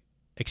the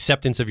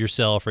acceptance of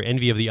yourself or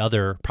envy of the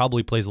other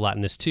probably plays a lot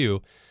in this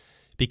too.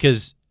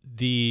 Because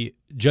the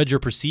judge or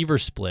perceiver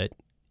split,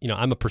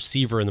 I'm a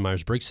perceiver in the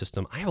Myers-Briggs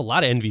system. I have a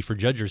lot of envy for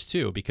judgers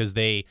too, because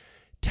they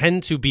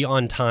tend to be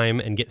on time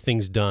and get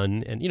things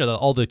done. And,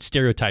 all the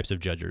stereotypes of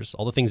judgers,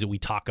 all the things that we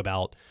talk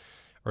about,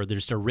 or they're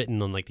just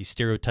written on like these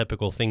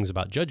stereotypical things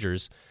about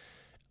judgers.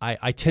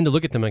 I tend to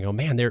look at them and I go,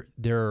 man,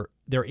 they're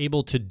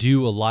able to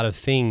do a lot of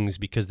things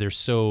because they're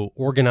so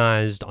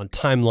organized on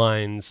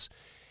timelines.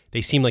 They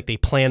seem like they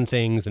plan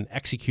things and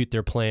execute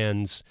their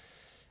plans.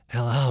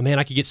 And, oh man,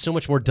 I could get so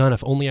much more done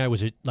if only I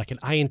was like an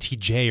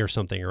INTJ or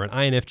something, or an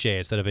INFJ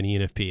instead of an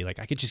ENFP. Like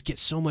I could just get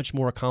so much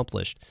more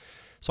accomplished.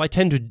 So I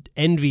tend to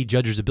envy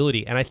judgers'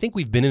 ability. And I think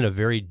we've been in a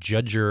very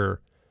judger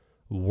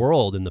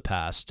world in the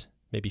past,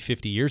 maybe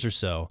 50 years or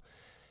so.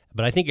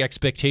 But I think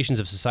expectations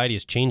of society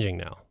is changing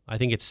now. I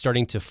think it's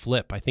starting to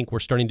flip. I think we're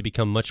starting to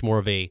become much more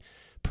of a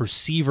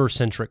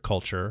perceiver-centric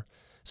culture,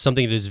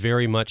 something that is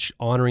very much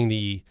honoring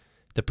the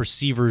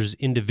perceiver's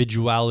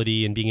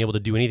individuality and being able to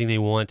do anything they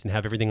want and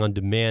have everything on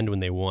demand when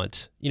they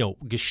want,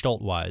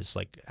 gestalt-wise,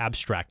 like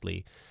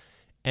abstractly.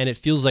 And it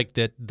feels like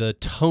that the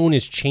tone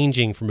is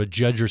changing from a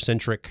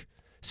judger-centric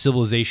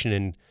civilization,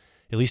 in,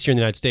 at least here in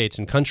the United States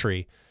and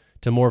country,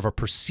 to more of a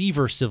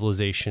perceiver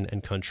civilization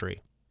and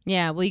country.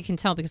 Yeah, well, you can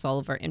tell because all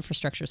of our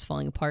infrastructure is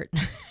falling apart.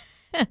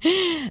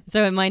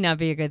 So it might not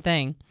be a good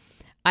thing.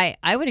 I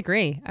would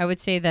agree. I would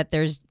say that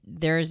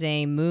there's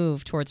a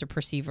move towards a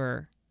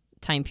perceiver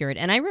time period.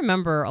 And I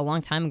remember a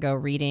long time ago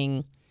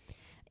reading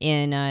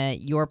in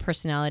Your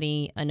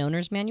Personality, An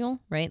Owner's Manual,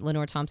 right?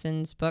 Lenore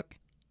Thompson's book.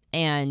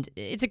 And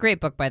it's a great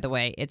book, by the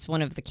way. It's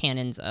one of the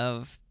canons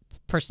of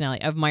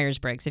personality, of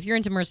Myers-Briggs. If you're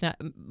into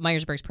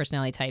Myers-Briggs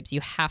personality types, you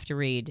have to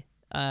read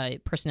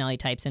Personality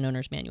Types and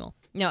Owner's Manual.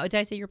 No, did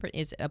I say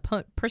is a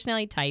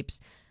Personality Types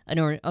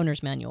an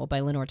Owner's Manual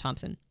by Lenore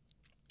Thompson.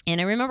 And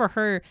I remember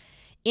her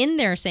in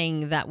there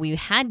saying that we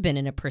had been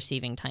in a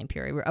perceiving time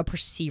period, a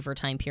perceiver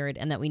time period,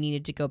 and that we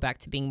needed to go back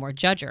to being more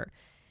judger.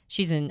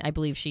 She's in, I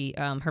believe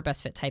her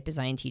best fit type is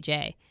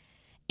INTJ.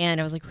 And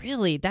I was like,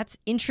 really? That's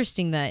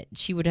interesting that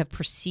she would have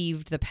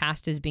perceived the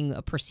past as being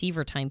a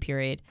perceiver time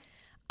period.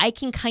 I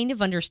can kind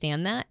of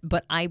understand that,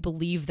 but I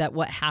believe that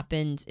what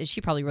happened, she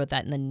probably wrote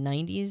that in the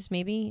 90s,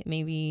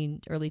 maybe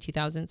early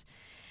 2000s.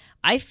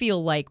 I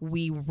feel like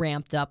we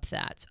ramped up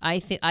that. I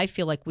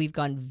feel like we've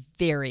gone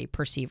very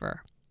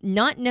perceiver,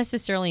 not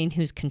necessarily in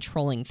who's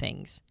controlling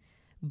things,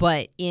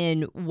 but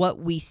in what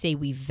we say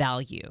we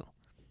value.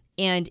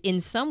 And in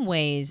some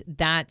ways,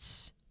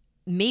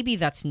 maybe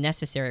that's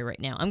necessary right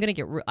now.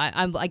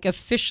 I'm like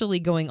officially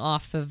going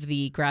off of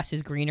the grass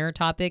is greener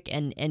topic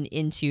and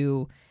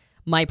into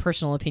my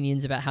personal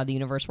opinions about how the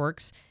universe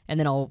works, and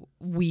then I'll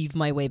weave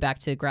my way back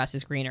to grass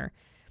is greener.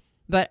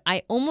 But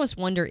I almost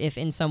wonder if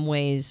in some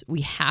ways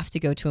we have to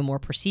go to a more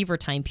perceiver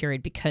time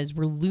period because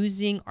we're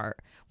losing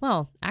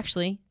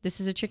actually, this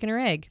is a chicken or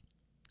egg.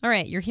 All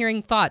right, you're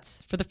hearing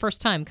thoughts for the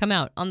first time come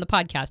out on the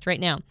podcast right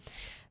now.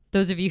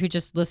 Those of you who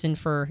just listen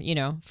for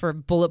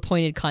bullet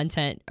pointed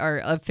content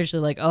are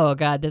officially like, oh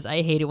God,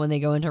 I hate it when they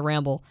go into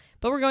ramble.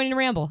 But we're going to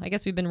ramble. I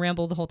guess we've been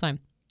ramble the whole time.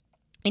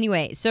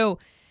 Anyway, so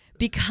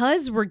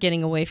because we're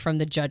getting away from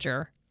the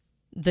judger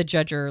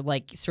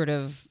like sort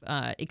of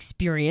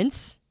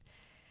experience,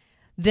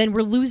 then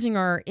we're losing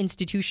our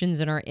institutions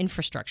and our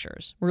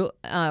infrastructures.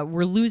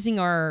 We're losing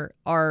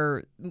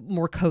our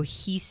more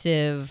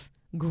cohesive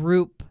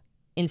group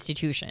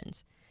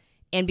institutions.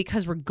 And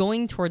because we're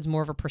going towards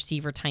more of a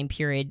perceiver time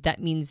period,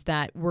 that means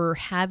that we're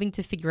having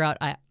to figure out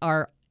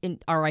our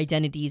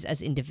identities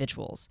as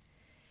individuals.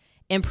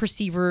 And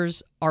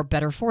perceivers are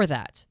better for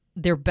that.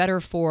 They're better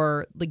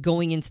for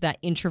going into that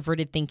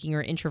introverted thinking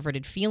or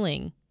introverted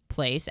feeling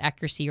place,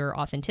 accuracy or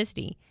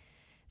authenticity,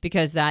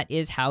 because that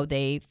is how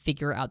they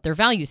figure out their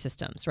value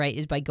systems, right?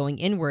 Is by going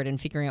inward and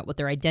figuring out what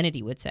their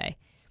identity would say.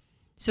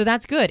 So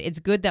that's good. It's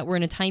good that we're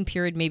in a time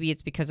period. Maybe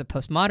it's because of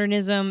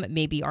postmodernism.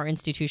 Maybe our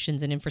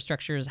institutions and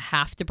infrastructures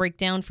have to break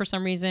down for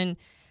some reason.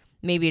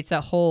 Maybe it's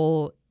that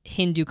whole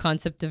Hindu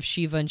concept of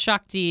Shiva and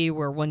Shakti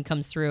where one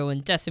comes through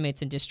and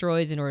decimates and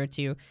destroys in order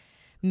to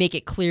make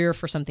it clear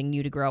for something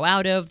new to grow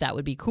out of. That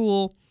would be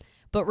cool.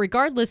 But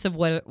regardless of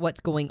what's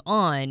going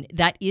on,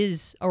 that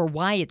is, or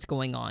why it's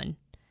going on,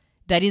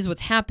 that is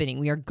what's happening.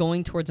 We are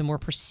going towards a more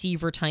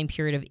perceiver time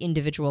period of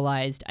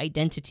individualized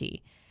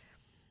identity.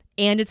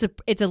 And it's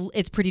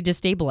pretty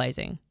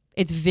destabilizing.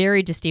 It's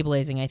very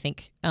destabilizing, I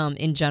think,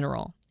 in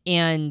general.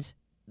 And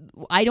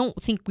I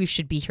don't think we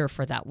should be here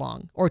for that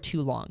long or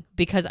too long,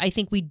 because I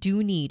think we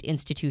do need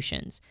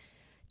institutions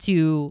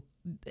to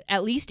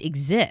at least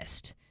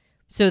exist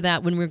so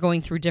that when we're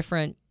going through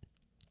different,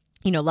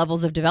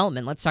 levels of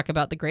development, let's talk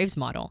about the Graves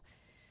model.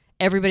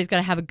 Everybody's got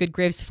to have a good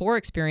Graves 4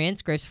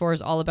 experience. Graves 4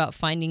 is all about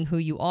finding who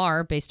you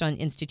are based on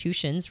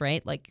institutions,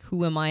 right? Like,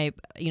 who am I?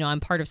 I'm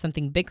part of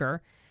something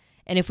bigger.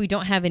 And if we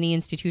don't have any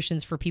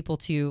institutions for people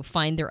to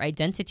find their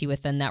identity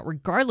within that,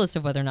 regardless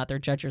of whether or not they're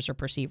judges or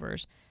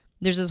perceivers,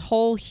 there's this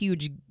whole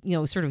huge,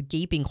 sort of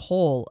gaping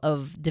hole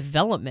of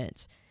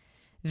development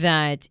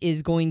that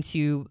is going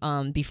to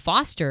be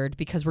fostered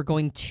because we're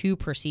going to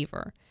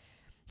perceiver.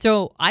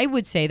 So I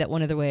would say that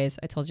one of the ways,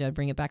 I told you I'd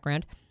bring it back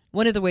around,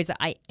 one of the ways that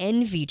I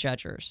envy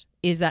judgers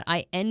is that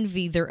I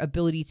envy their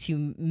ability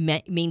to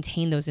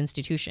maintain those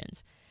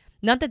institutions.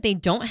 Not that they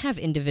don't have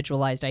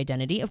individualized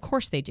identity. Of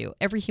course they do.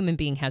 Every human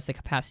being has the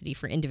capacity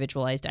for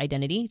individualized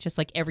identity, just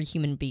like every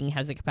human being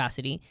has the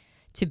capacity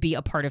to be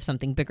a part of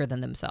something bigger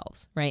than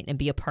themselves, right? And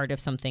be a part of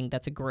something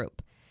that's a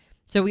group.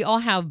 So we all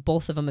have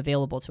both of them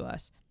available to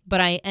us.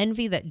 But I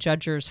envy that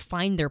judgers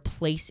find their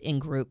place in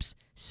groups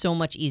so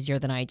much easier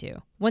than I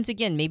do. Once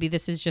again, maybe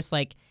this is just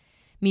like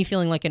me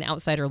feeling like an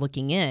outsider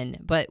looking in.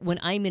 But when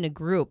I'm in a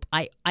group,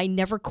 I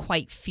never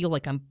quite feel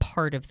like I'm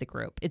part of the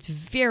group. It's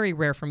very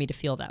rare for me to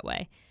feel that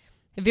way.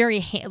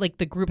 Like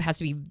the group has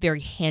to be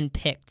very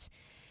handpicked,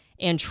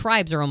 and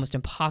tribes are almost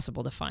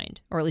impossible to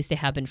find, or at least they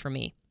have been for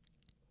me.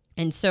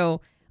 And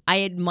so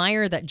I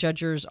admire that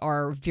judgers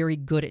are very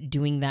good at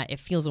doing that. It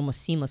feels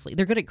almost seamlessly.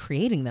 They're good at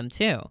creating them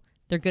too.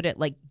 They're good at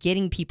like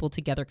getting people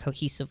together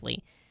cohesively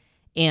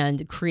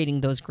and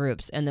creating those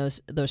groups and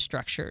those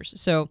structures.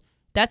 So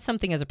that's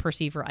something as a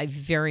perceiver I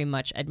very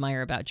much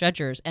admire about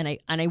judgers, and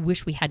I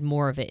wish we had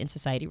more of it in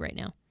society right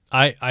now.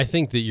 I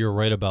think that you're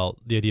right about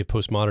the idea of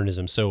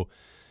postmodernism. So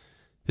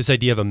this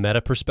idea of a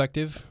meta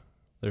perspective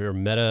or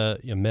meta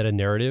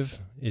narrative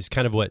is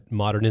kind of what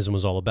modernism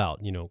was all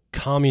about.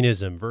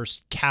 Communism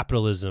versus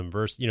capitalism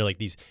versus, like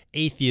these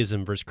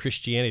atheism versus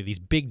Christianity, these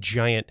big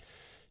giant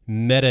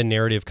meta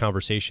narrative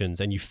conversations.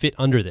 And you fit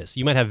under this.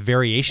 You might have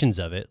variations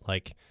of it.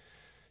 Like,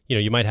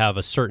 you might have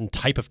a certain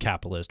type of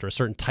capitalist or a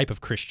certain type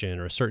of Christian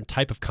or a certain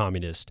type of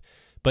communist,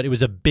 but it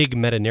was a big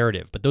meta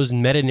narrative. But those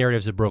meta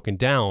narratives are broken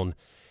down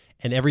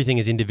and everything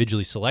is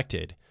individually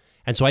selected.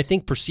 And so I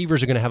think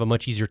perceivers are going to have a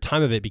much easier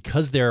time of it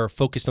because they're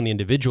focused on the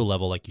individual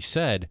level, like you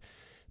said.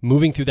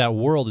 Moving through that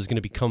world is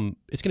going to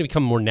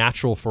become more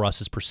natural for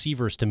us as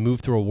perceivers to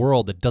move through a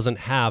world that doesn't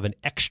have an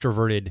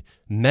extroverted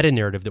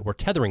meta-narrative that we're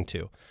tethering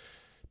to.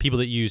 People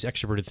that use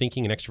extroverted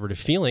thinking and extroverted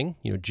feeling,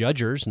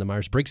 judgers in the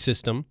Myers-Briggs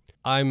system,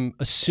 I'm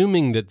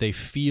assuming that they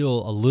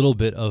feel a little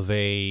bit of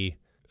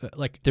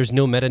like there's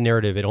no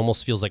meta-narrative. It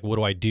almost feels like, what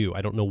do I do?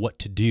 I don't know what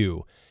to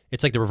do.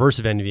 It's like the reverse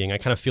of envying. I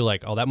kind of feel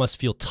like, oh, that must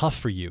feel tough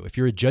for you. If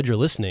you're a judger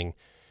listening,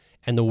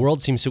 and the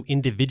world seems so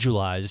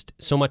individualized,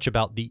 so much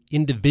about the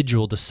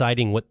individual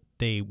deciding what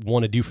they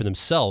want to do for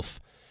themselves,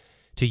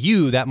 to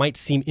you, that might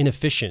seem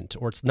inefficient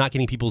or it's not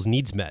getting people's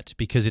needs met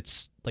because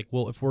it's like,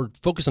 well, if we're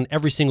focused on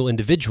every single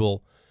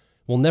individual,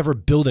 we'll never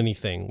build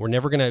anything. We're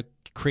never going to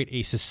create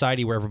a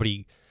society where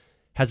everybody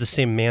has the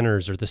same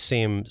manners or the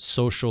same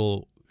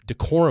social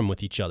decorum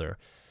with each other.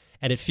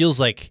 And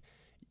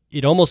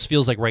it almost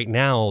feels like right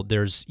now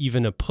there's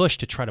even a push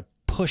to try to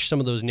push some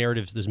of those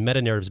narratives, those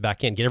meta-narratives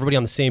back in, get everybody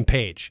on the same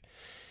page.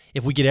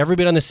 If we get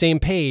everybody on the same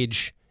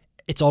page,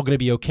 it's all going to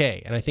be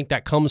okay. And I think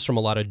that comes from a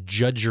lot of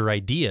judger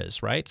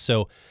ideas, right?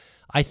 So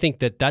I think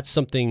that that's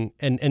something,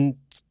 and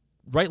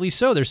rightly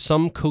so, there's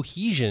some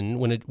cohesion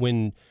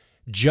when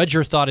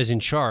judger thought is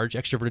in charge,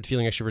 extroverted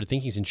feeling, extroverted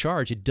thinking is in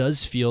charge, it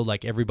does feel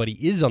like everybody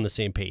is on the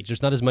same page.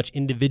 There's not as much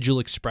individual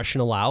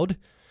expression allowed,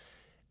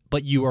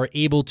 but you are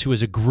able to,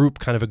 as a group,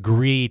 kind of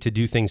agree to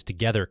do things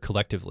together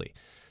collectively.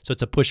 So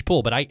it's a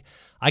push-pull, but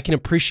I can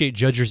appreciate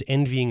judgers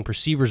envying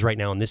perceivers right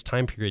now in this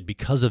time period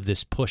because of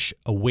this push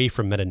away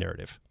from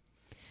meta-narrative.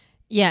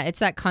 Yeah, it's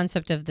that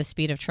concept of the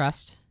speed of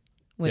trust,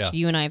 which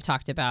you and I have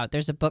talked about.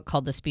 There's a book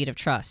called The Speed of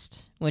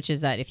Trust, which is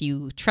that if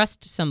you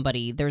trust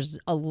somebody, there's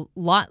a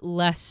lot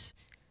less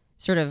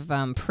sort of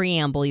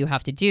preamble you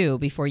have to do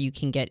before you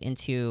can get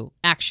into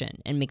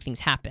action and make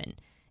things happen.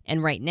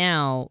 And right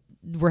now,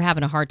 we're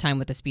having a hard time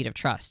with the speed of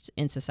trust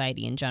in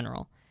society in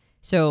general.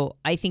 So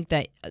I think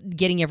that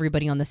getting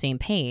everybody on the same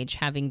page,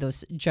 having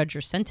those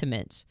judger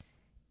sentiments,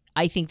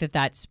 I think that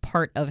that's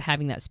part of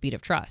having that speed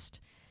of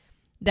trust.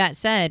 That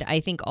said,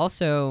 I think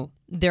also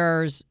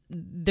there's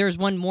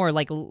one more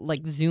like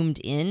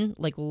zoomed in,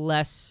 like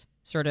less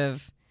sort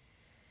of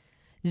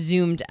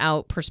zoomed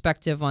out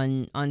perspective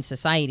on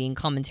society and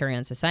commentary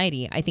on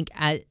society. I think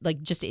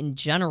just in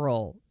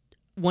general,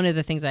 one of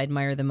the things I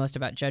admire the most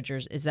about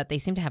judgers is that they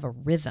seem to have a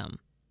rhythm.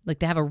 Like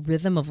they have a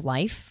rhythm of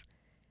life.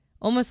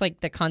 Almost like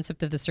the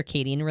concept of the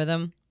circadian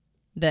rhythm,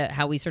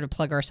 how we sort of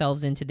plug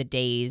ourselves into the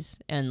days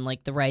and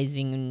like the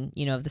rising,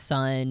 of the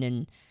sun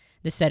and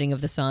the setting of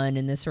the sun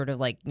and this sort of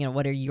like,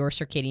 what are your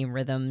circadian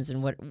rhythms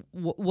and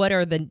what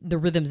are the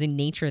rhythms in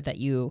nature that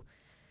you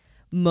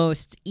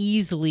most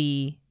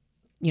easily,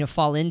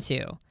 fall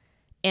into.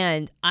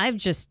 And I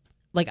just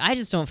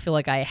don't feel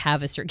like I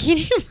have a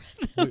circadian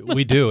rhythm.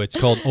 We do. It's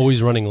called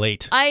always running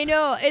late. I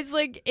know.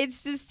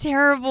 It's this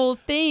terrible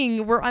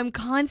thing where I'm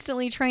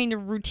constantly trying to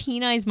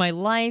routinize my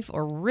life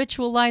or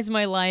ritualize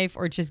my life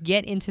or just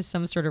get into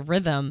some sort of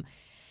rhythm.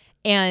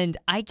 And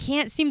I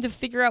can't seem to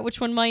figure out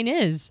which one mine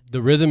is.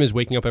 The rhythm is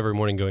waking up every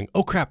morning going,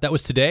 oh crap, that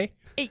was today?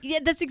 Yeah,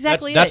 that's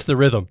exactly That's the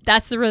rhythm.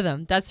 That's the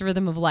rhythm. That's the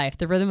rhythm of life.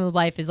 The rhythm of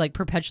life is like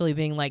perpetually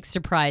being like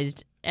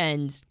surprised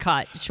and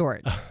caught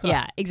short.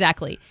 Yeah,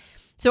 exactly.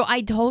 So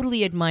I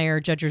totally admire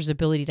judgers'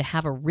 ability to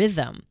have a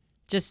rhythm,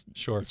 just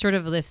sort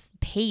of this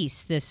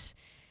pace, this,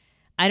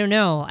 I don't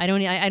know. I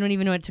don't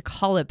even know what to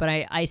call it, but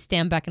I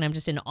stand back and I'm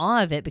just in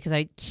awe of it because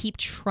I keep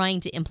trying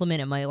to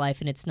implement it in my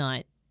life and it's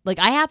not, like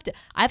I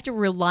have to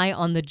rely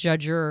on the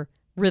judger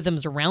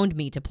rhythms around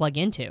me to plug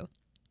into.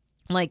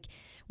 Like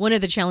one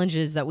of the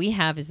challenges that we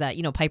have is that,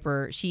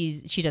 Piper,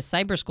 she does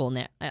cyber school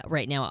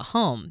right now at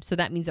home. So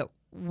that means that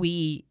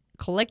we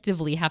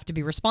collectively have to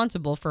be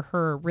responsible for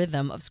her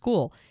rhythm of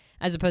school,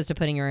 as opposed to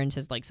putting her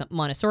into like some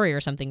Montessori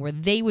or something where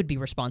they would be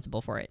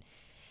responsible for it.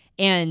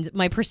 And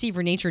my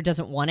perceiver nature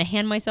doesn't want to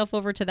hand myself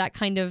over to that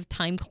kind of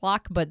time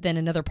clock. But then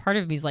another part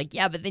of me is like,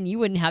 yeah, but then you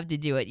wouldn't have to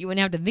do it. You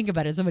wouldn't have to think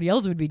about it. Somebody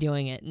else would be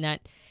doing it. And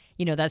that,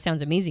 that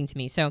sounds amazing to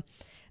me. So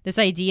this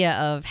idea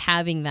of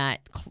having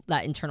that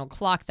internal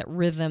clock, that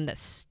rhythm, that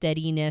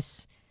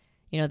steadiness,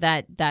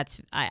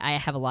 I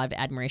have a lot of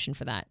admiration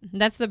for that.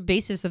 That's the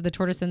basis of the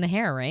tortoise and the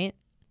hare, right?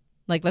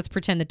 Like, let's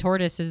pretend the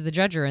tortoise is the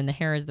judger and the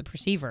hare is the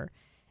perceiver.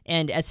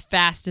 And as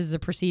fast as the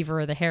perceiver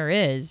or the hare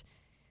is,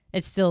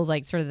 it's still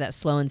like sort of that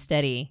slow and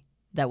steady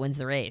that wins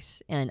the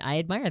race. And I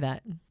admire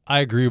that. I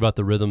agree about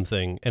the rhythm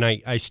thing. And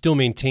I still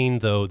maintain,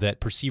 though,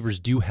 that perceivers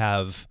do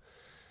have,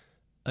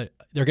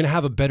 they're going to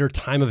have a better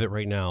time of it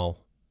right now,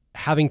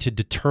 having to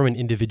determine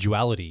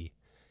individuality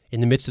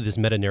in the midst of this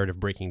meta-narrative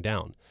breaking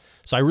down.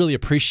 So I really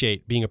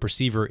appreciate being a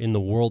perceiver in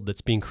the world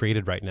that's being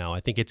created right now. I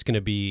think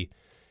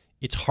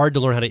it's hard to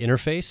learn how to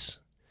interface,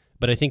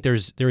 but I think there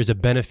is a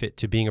benefit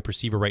to being a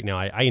perceiver right now.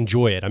 I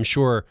enjoy it. I'm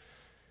sure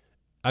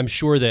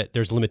that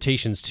there's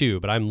limitations too,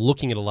 but I'm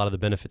looking at a lot of the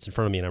benefits in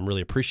front of me and I'm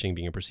really appreciating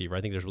being a perceiver.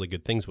 I think there's really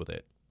good things with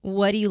it.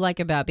 What do you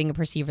like about being a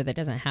perceiver that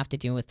doesn't have to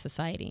do with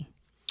society?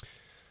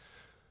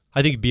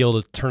 I think be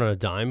able to turn on a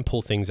dime,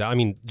 pull things out. I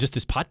mean, just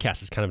this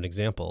podcast is kind of an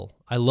example.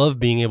 I love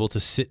being able to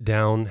sit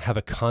down, have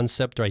a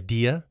concept or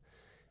idea,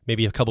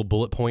 maybe a couple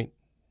bullet point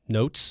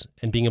notes,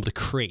 and being able to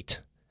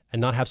create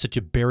and not have such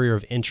a barrier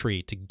of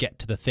entry to get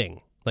to the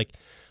thing. Like,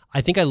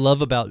 I think what I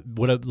love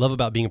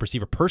about being a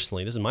perceiver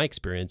personally, this is my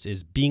experience,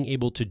 is being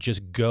able to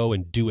just go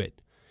and do it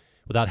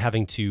without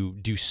having to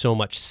do so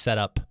much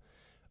setup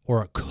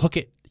or hook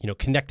it,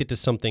 connect it to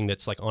something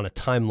that's like on a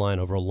timeline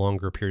over a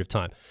longer period of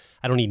time.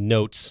 I don't need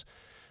notes.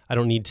 I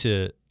don't need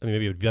to,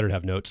 maybe it would be better to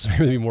have notes,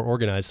 maybe be more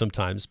organized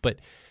sometimes, but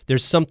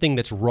there's something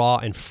that's raw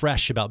and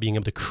fresh about being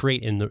able to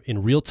create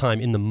in real time,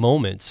 in the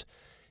moment,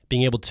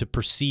 being able to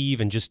perceive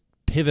and just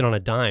pivot on a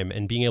dime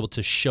and being able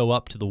to show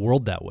up to the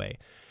world that way.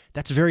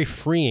 That's very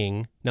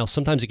freeing. Now,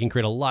 sometimes it can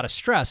create a lot of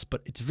stress,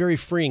 but it's very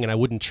freeing and I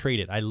wouldn't trade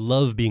it. I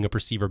love being a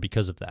perceiver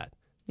because of that.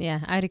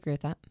 Yeah, I'd agree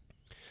with that.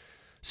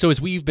 So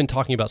as we've been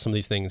talking about some of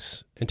these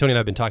things, Antonia and I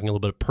have been talking a little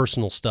bit of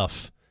personal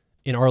stuff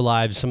in our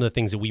lives, some of the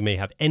things that we may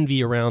have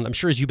envy around. I'm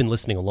sure as you've been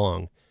listening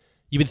along,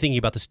 you've been thinking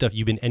about the stuff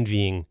you've been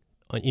envying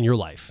in your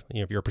life.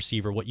 If you're a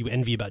perceiver, what you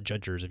envy about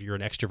judgers. If you're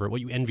an extrovert,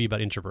 what you envy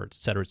about introverts, et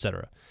cetera, et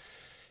cetera.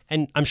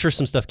 And I'm sure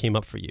some stuff came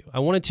up for you. I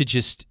wanted to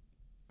just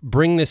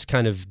bring this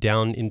kind of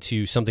down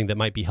into something that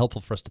might be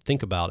helpful for us to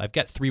think about. I've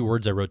got 3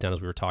 words I wrote down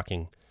as we were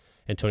talking,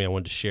 Antonia, I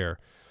wanted to share.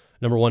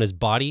 Number 1 is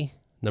body.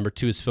 Number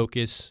 2 is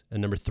focus.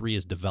 And number 3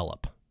 is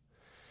develop.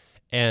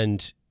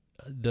 And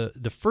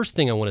the first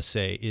thing I want to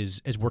say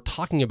is, as we're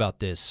talking about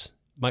this,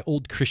 my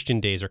old Christian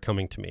days are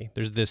coming to me.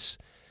 There's this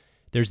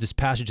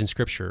passage in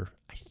Scripture.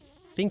 I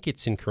think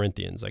it's in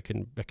Corinthians. I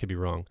could be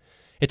wrong.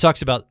 It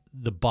talks about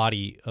the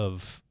body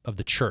of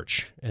the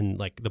church and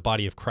like the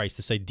body of Christ.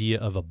 This idea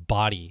of a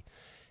body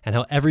and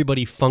how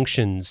everybody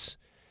functions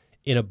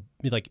in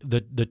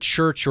the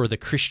church or the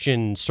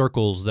Christian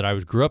circles that I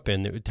grew up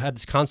in. It had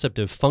this concept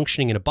of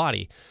functioning in a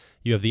body.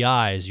 You have the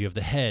eyes, you have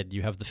the head,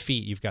 you have the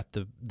feet, you've got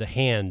the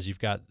hands, you've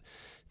got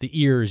the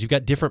ears, you've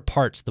got different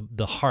parts,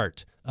 the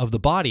heart of the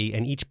body,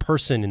 and each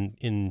person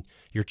in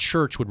your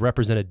church would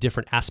represent a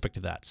different aspect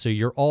of that. So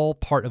you're all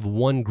part of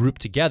one group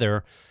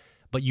together,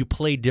 but you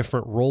play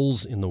different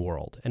roles in the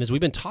world. And as we've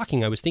been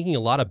talking, I was thinking a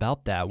lot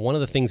about that. One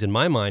of the things in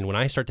my mind, when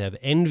I start to have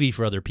envy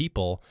for other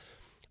people,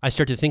 I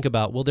start to think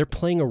about, well, they're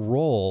playing a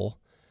role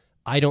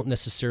I don't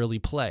necessarily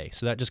play.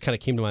 So that just kind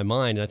of came to my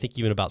mind. And I think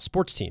even about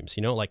sports teams,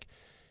 like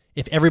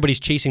if everybody's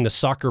chasing the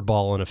soccer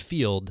ball on a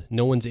field,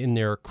 no one's in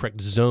their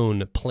correct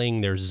zone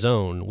playing their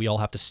zone. We all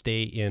have to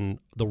stay in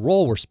the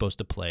role we're supposed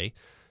to play.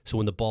 So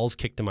when the ball's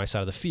kicked to my side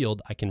of the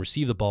field, I can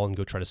receive the ball and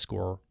go try to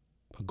score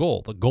a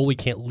goal. The goalie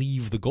can't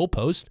leave the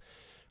goalpost,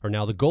 or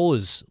now the goal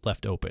is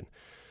left open.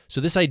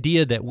 So this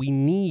idea that we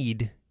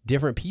need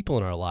different people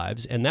in our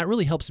lives, and that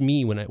really helps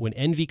me when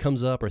envy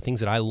comes up or things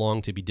that I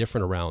long to be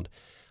different around.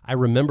 I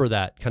remember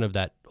that kind of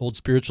that old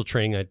spiritual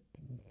training. I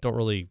don't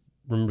really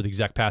remember the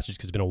exact passage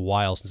because it's been a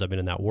while since I've been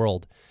in that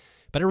world.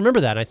 But I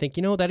remember that, and I think,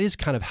 that is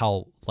kind of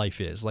how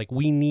life is. Like,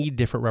 we need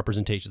different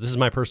representations. This is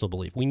my personal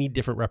belief. We need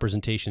different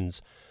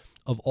representations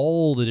of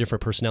all the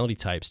different personality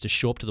types to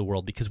show up to the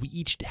world because we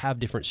each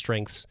have different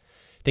strengths,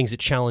 things that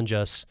challenge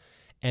us,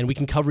 and we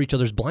can cover each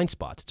other's blind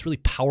spots. It's really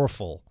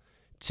powerful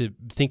to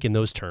think in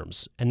those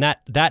terms, and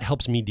that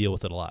helps me deal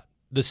with it a lot.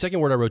 The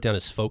second word I wrote down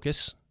is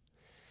focus,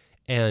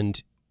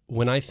 and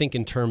when I think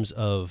in terms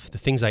of the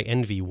things I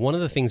envy, one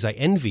of the things I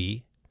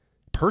envy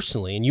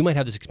personally, and you might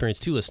have this experience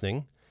too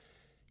listening,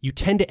 you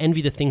tend to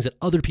envy the things that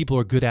other people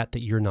are good at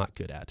that you're not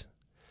good at.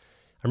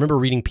 I remember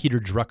reading Peter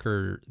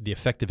Drucker, The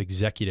Effective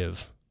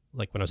Executive,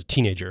 like when I was a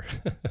teenager,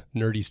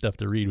 nerdy stuff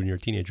to read when you're a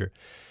teenager.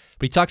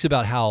 But he talks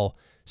about how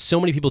so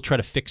many people try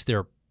to fix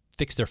their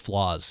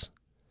flaws.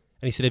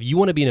 And he said, if you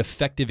want to be an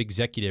effective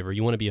executive or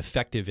you want to be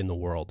effective in the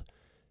world,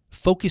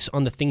 focus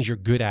on the things you're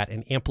good at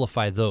and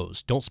amplify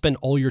those. Don't spend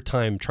all your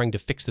time trying to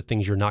fix the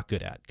things you're not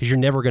good at because you're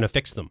never going to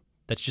fix them.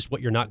 That's just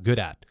what you're not good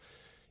at.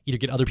 Either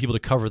get other people to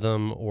cover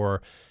them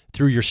or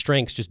through your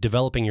strengths, just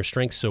developing your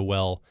strengths so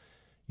well,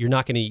 you're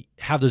not going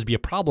to have those be a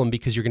problem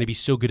because you're going to be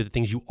so good at the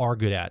things you are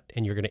good at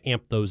and you're going to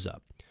amp those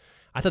up.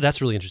 I thought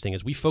that's really interesting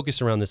as we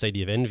focus around this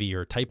idea of envy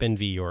or type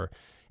envy or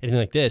anything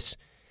like this.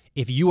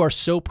 If you are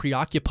so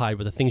preoccupied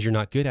with the things you're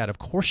not good at, of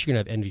course you're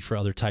going to have envy for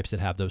other types that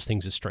have those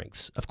things as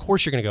strengths. Of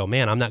course you're going to go,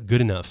 man, I'm not good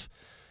enough.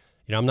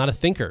 I'm not a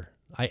thinker.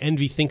 I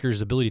envy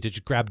thinkers' ability to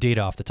just grab data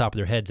off the top of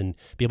their heads and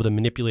be able to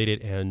manipulate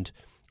it and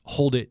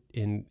hold it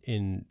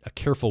in a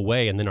careful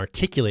way and then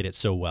articulate it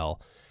so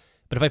well.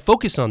 But if I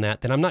focus on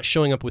that, then I'm not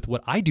showing up with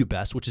what I do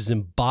best, which is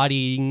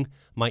embodying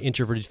my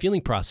introverted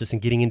feeling process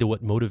and getting into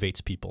what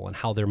motivates people and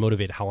how they're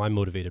motivated, how I'm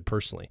motivated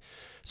personally.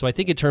 So I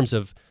think in terms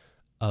of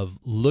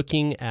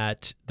looking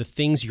at the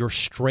things you have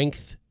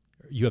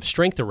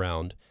strength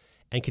around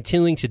and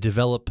continuing to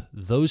develop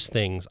those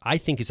things, I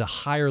think is a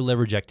higher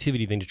leverage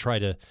activity than to try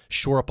to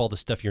shore up all the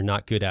stuff you're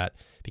not good at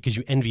because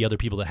you envy other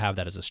people that have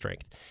that as a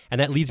strength.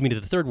 And that leads me to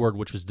the third word,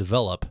 which was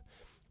develop,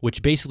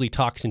 which basically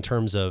talks in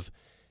terms of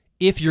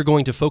if you're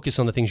going to focus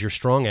on the things you're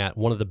strong at,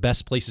 one of the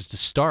best places to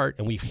start,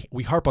 and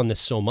we harp on this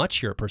so much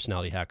here at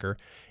Personality Hacker,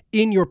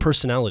 in your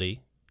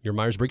personality, your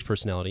Myers-Briggs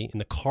personality, in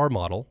the CAR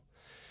model,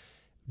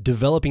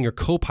 developing your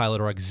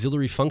co-pilot or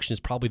auxiliary function is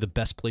probably the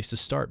best place to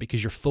start,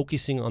 because you're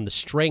focusing on the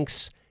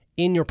strengths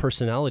in your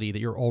personality that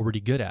you're already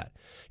good at.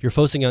 You're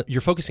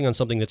focusing on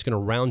something that's going to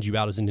round you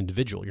out as an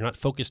individual. You're not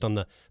focused on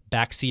the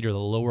backseat or the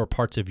lower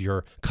parts of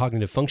your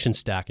cognitive function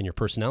stack and your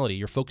personality.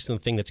 You're focused on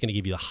the thing that's going to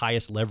give you the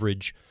highest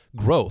leverage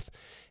growth.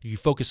 If you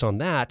focus on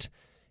that,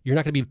 you're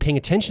not going to be paying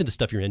attention to the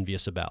stuff you're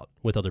envious about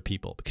with other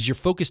people, because you're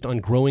focused on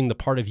growing the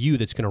part of you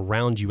that's going to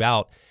round you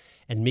out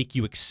and make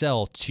you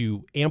excel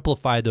to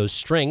amplify those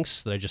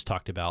strengths that I just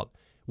talked about,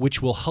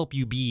 which will help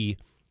you be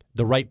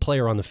the right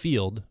player on the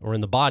field or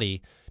in the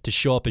body to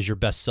show up as your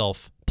best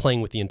self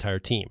playing with the entire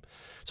team.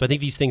 So I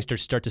think these things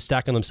start to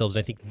stack on themselves,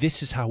 and I think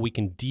this is how we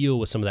can deal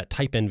with some of that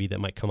type envy that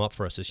might come up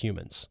for us as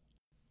humans.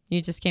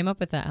 You just came up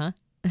with that, huh?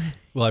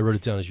 Well, I wrote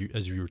it down as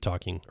you were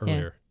talking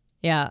earlier.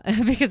 Yeah,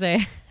 because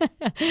I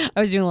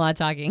was doing a lot of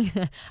talking.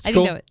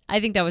 I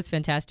think that was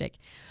fantastic.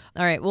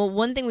 All right. Well,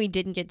 one thing we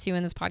didn't get to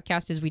in this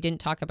podcast is we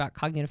didn't talk about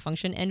cognitive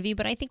function envy,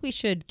 but I think we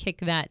should kick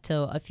that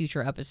till a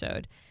future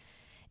episode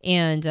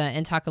and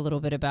talk a little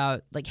bit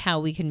about like how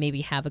we can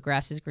maybe have a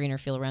grass is greener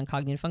feel around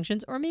cognitive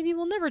functions, or maybe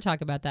we'll never talk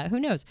about that. Who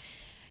knows?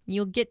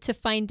 You'll get to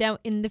find out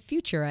in the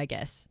future, I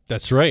guess.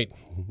 That's right.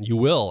 You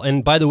will.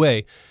 And by the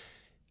way,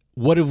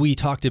 what have we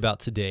talked about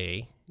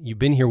today? You've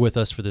been here with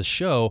us for this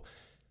show.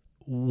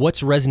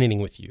 What's resonating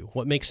with you?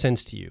 What makes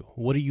sense to you?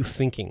 What are you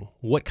thinking?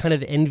 What kind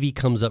of envy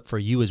comes up for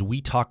you as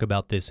we talk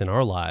about this in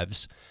our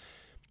lives?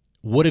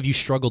 What have you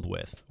struggled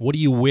with? What do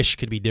you wish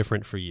could be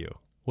different for you?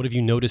 What have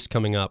you noticed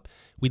coming up?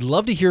 We'd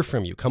love to hear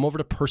from you. Come over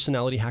to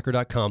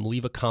personalityhacker.com,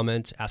 leave a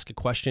comment, ask a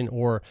question,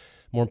 or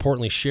more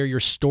importantly, share your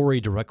story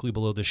directly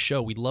below the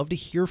show. We'd love to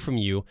hear from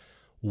you.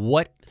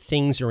 What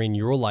things are in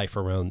your life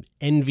around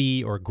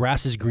envy or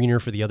grass is greener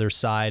for the other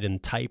side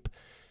and type?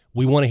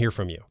 We want to hear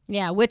from you.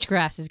 Yeah, which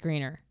grass is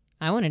greener?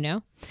 I want to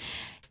know.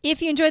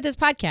 If you enjoyed this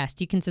podcast,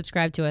 you can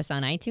subscribe to us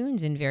on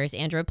iTunes and various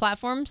Android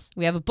platforms.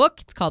 We have a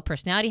book. It's called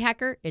Personality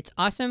Hacker. It's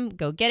awesome.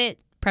 Go get it.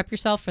 Prep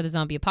yourself for the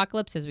zombie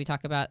apocalypse, as we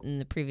talked about in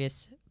the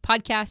previous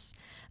podcasts.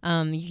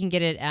 You can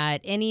get it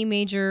at any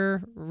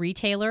major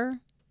retailer,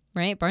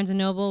 right? Barnes &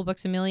 Noble,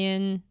 Books A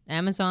Million,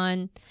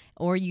 Amazon,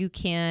 or you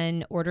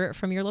can order it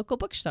from your local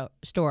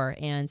bookstore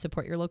and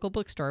support your local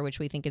bookstore, which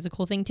we think is a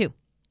cool thing too.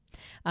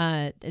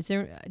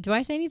 Do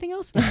I say anything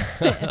else?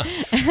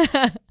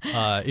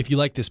 If you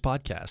like this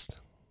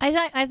podcast,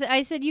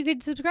 I said you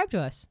could subscribe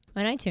to us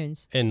on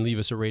iTunes and leave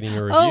us a rating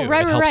or review. Oh,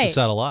 right, it helps right. us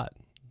out a lot.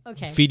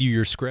 Okay. Feed you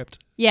your script.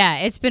 Yeah,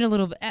 it's been a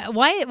little bit.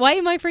 Why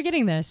am I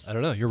forgetting this? I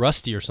don't know. You're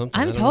rusty or something.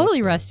 I'm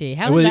totally rusty.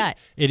 How is that?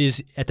 It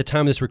is, at the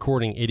time of this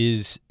recording, it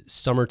is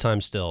summertime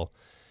still,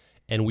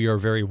 and we are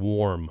very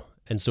warm.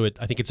 And so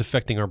I think it's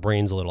affecting our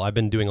brains a little. I've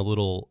been doing a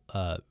little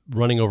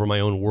running over my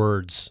own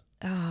words.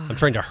 I'm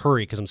trying to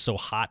hurry because I'm so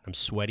hot. I'm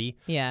sweaty.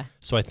 Yeah.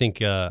 So I think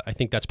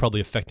that's probably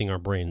affecting our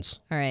brains.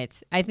 All right.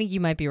 I think you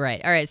might be right.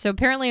 All right. So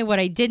apparently what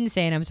I didn't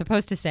say and I'm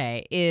supposed to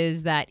say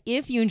is that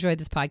if you enjoyed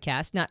this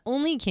podcast, not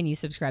only can you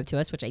subscribe to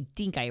us, which I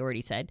think I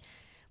already said,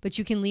 but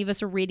you can leave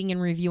us a rating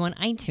and review on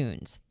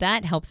iTunes.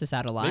 That helps us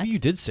out a lot. Maybe you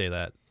did say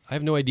that. I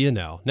have no idea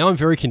now. Now I'm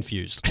very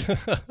confused.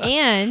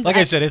 And like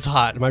I said, it's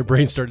hot. My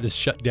brain started to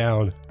shut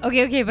down.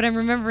 Okay, but I'm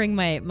remembering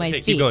my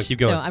speech. Keep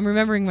going. So I'm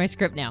remembering my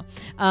script now.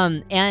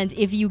 And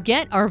if you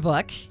get our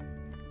book,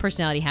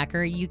 Personality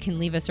Hacker, you can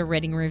leave us a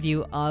rating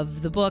review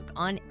of the book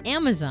on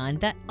Amazon.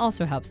 That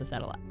also helps us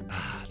out a lot.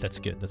 That's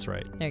good. That's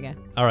right. There you go.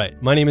 All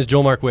right. My name is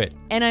Joel Mark Witt.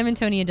 And I'm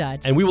Antonia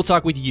Dodge. And we will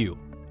talk with you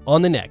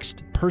on the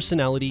next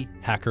Personality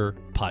Hacker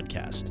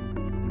podcast.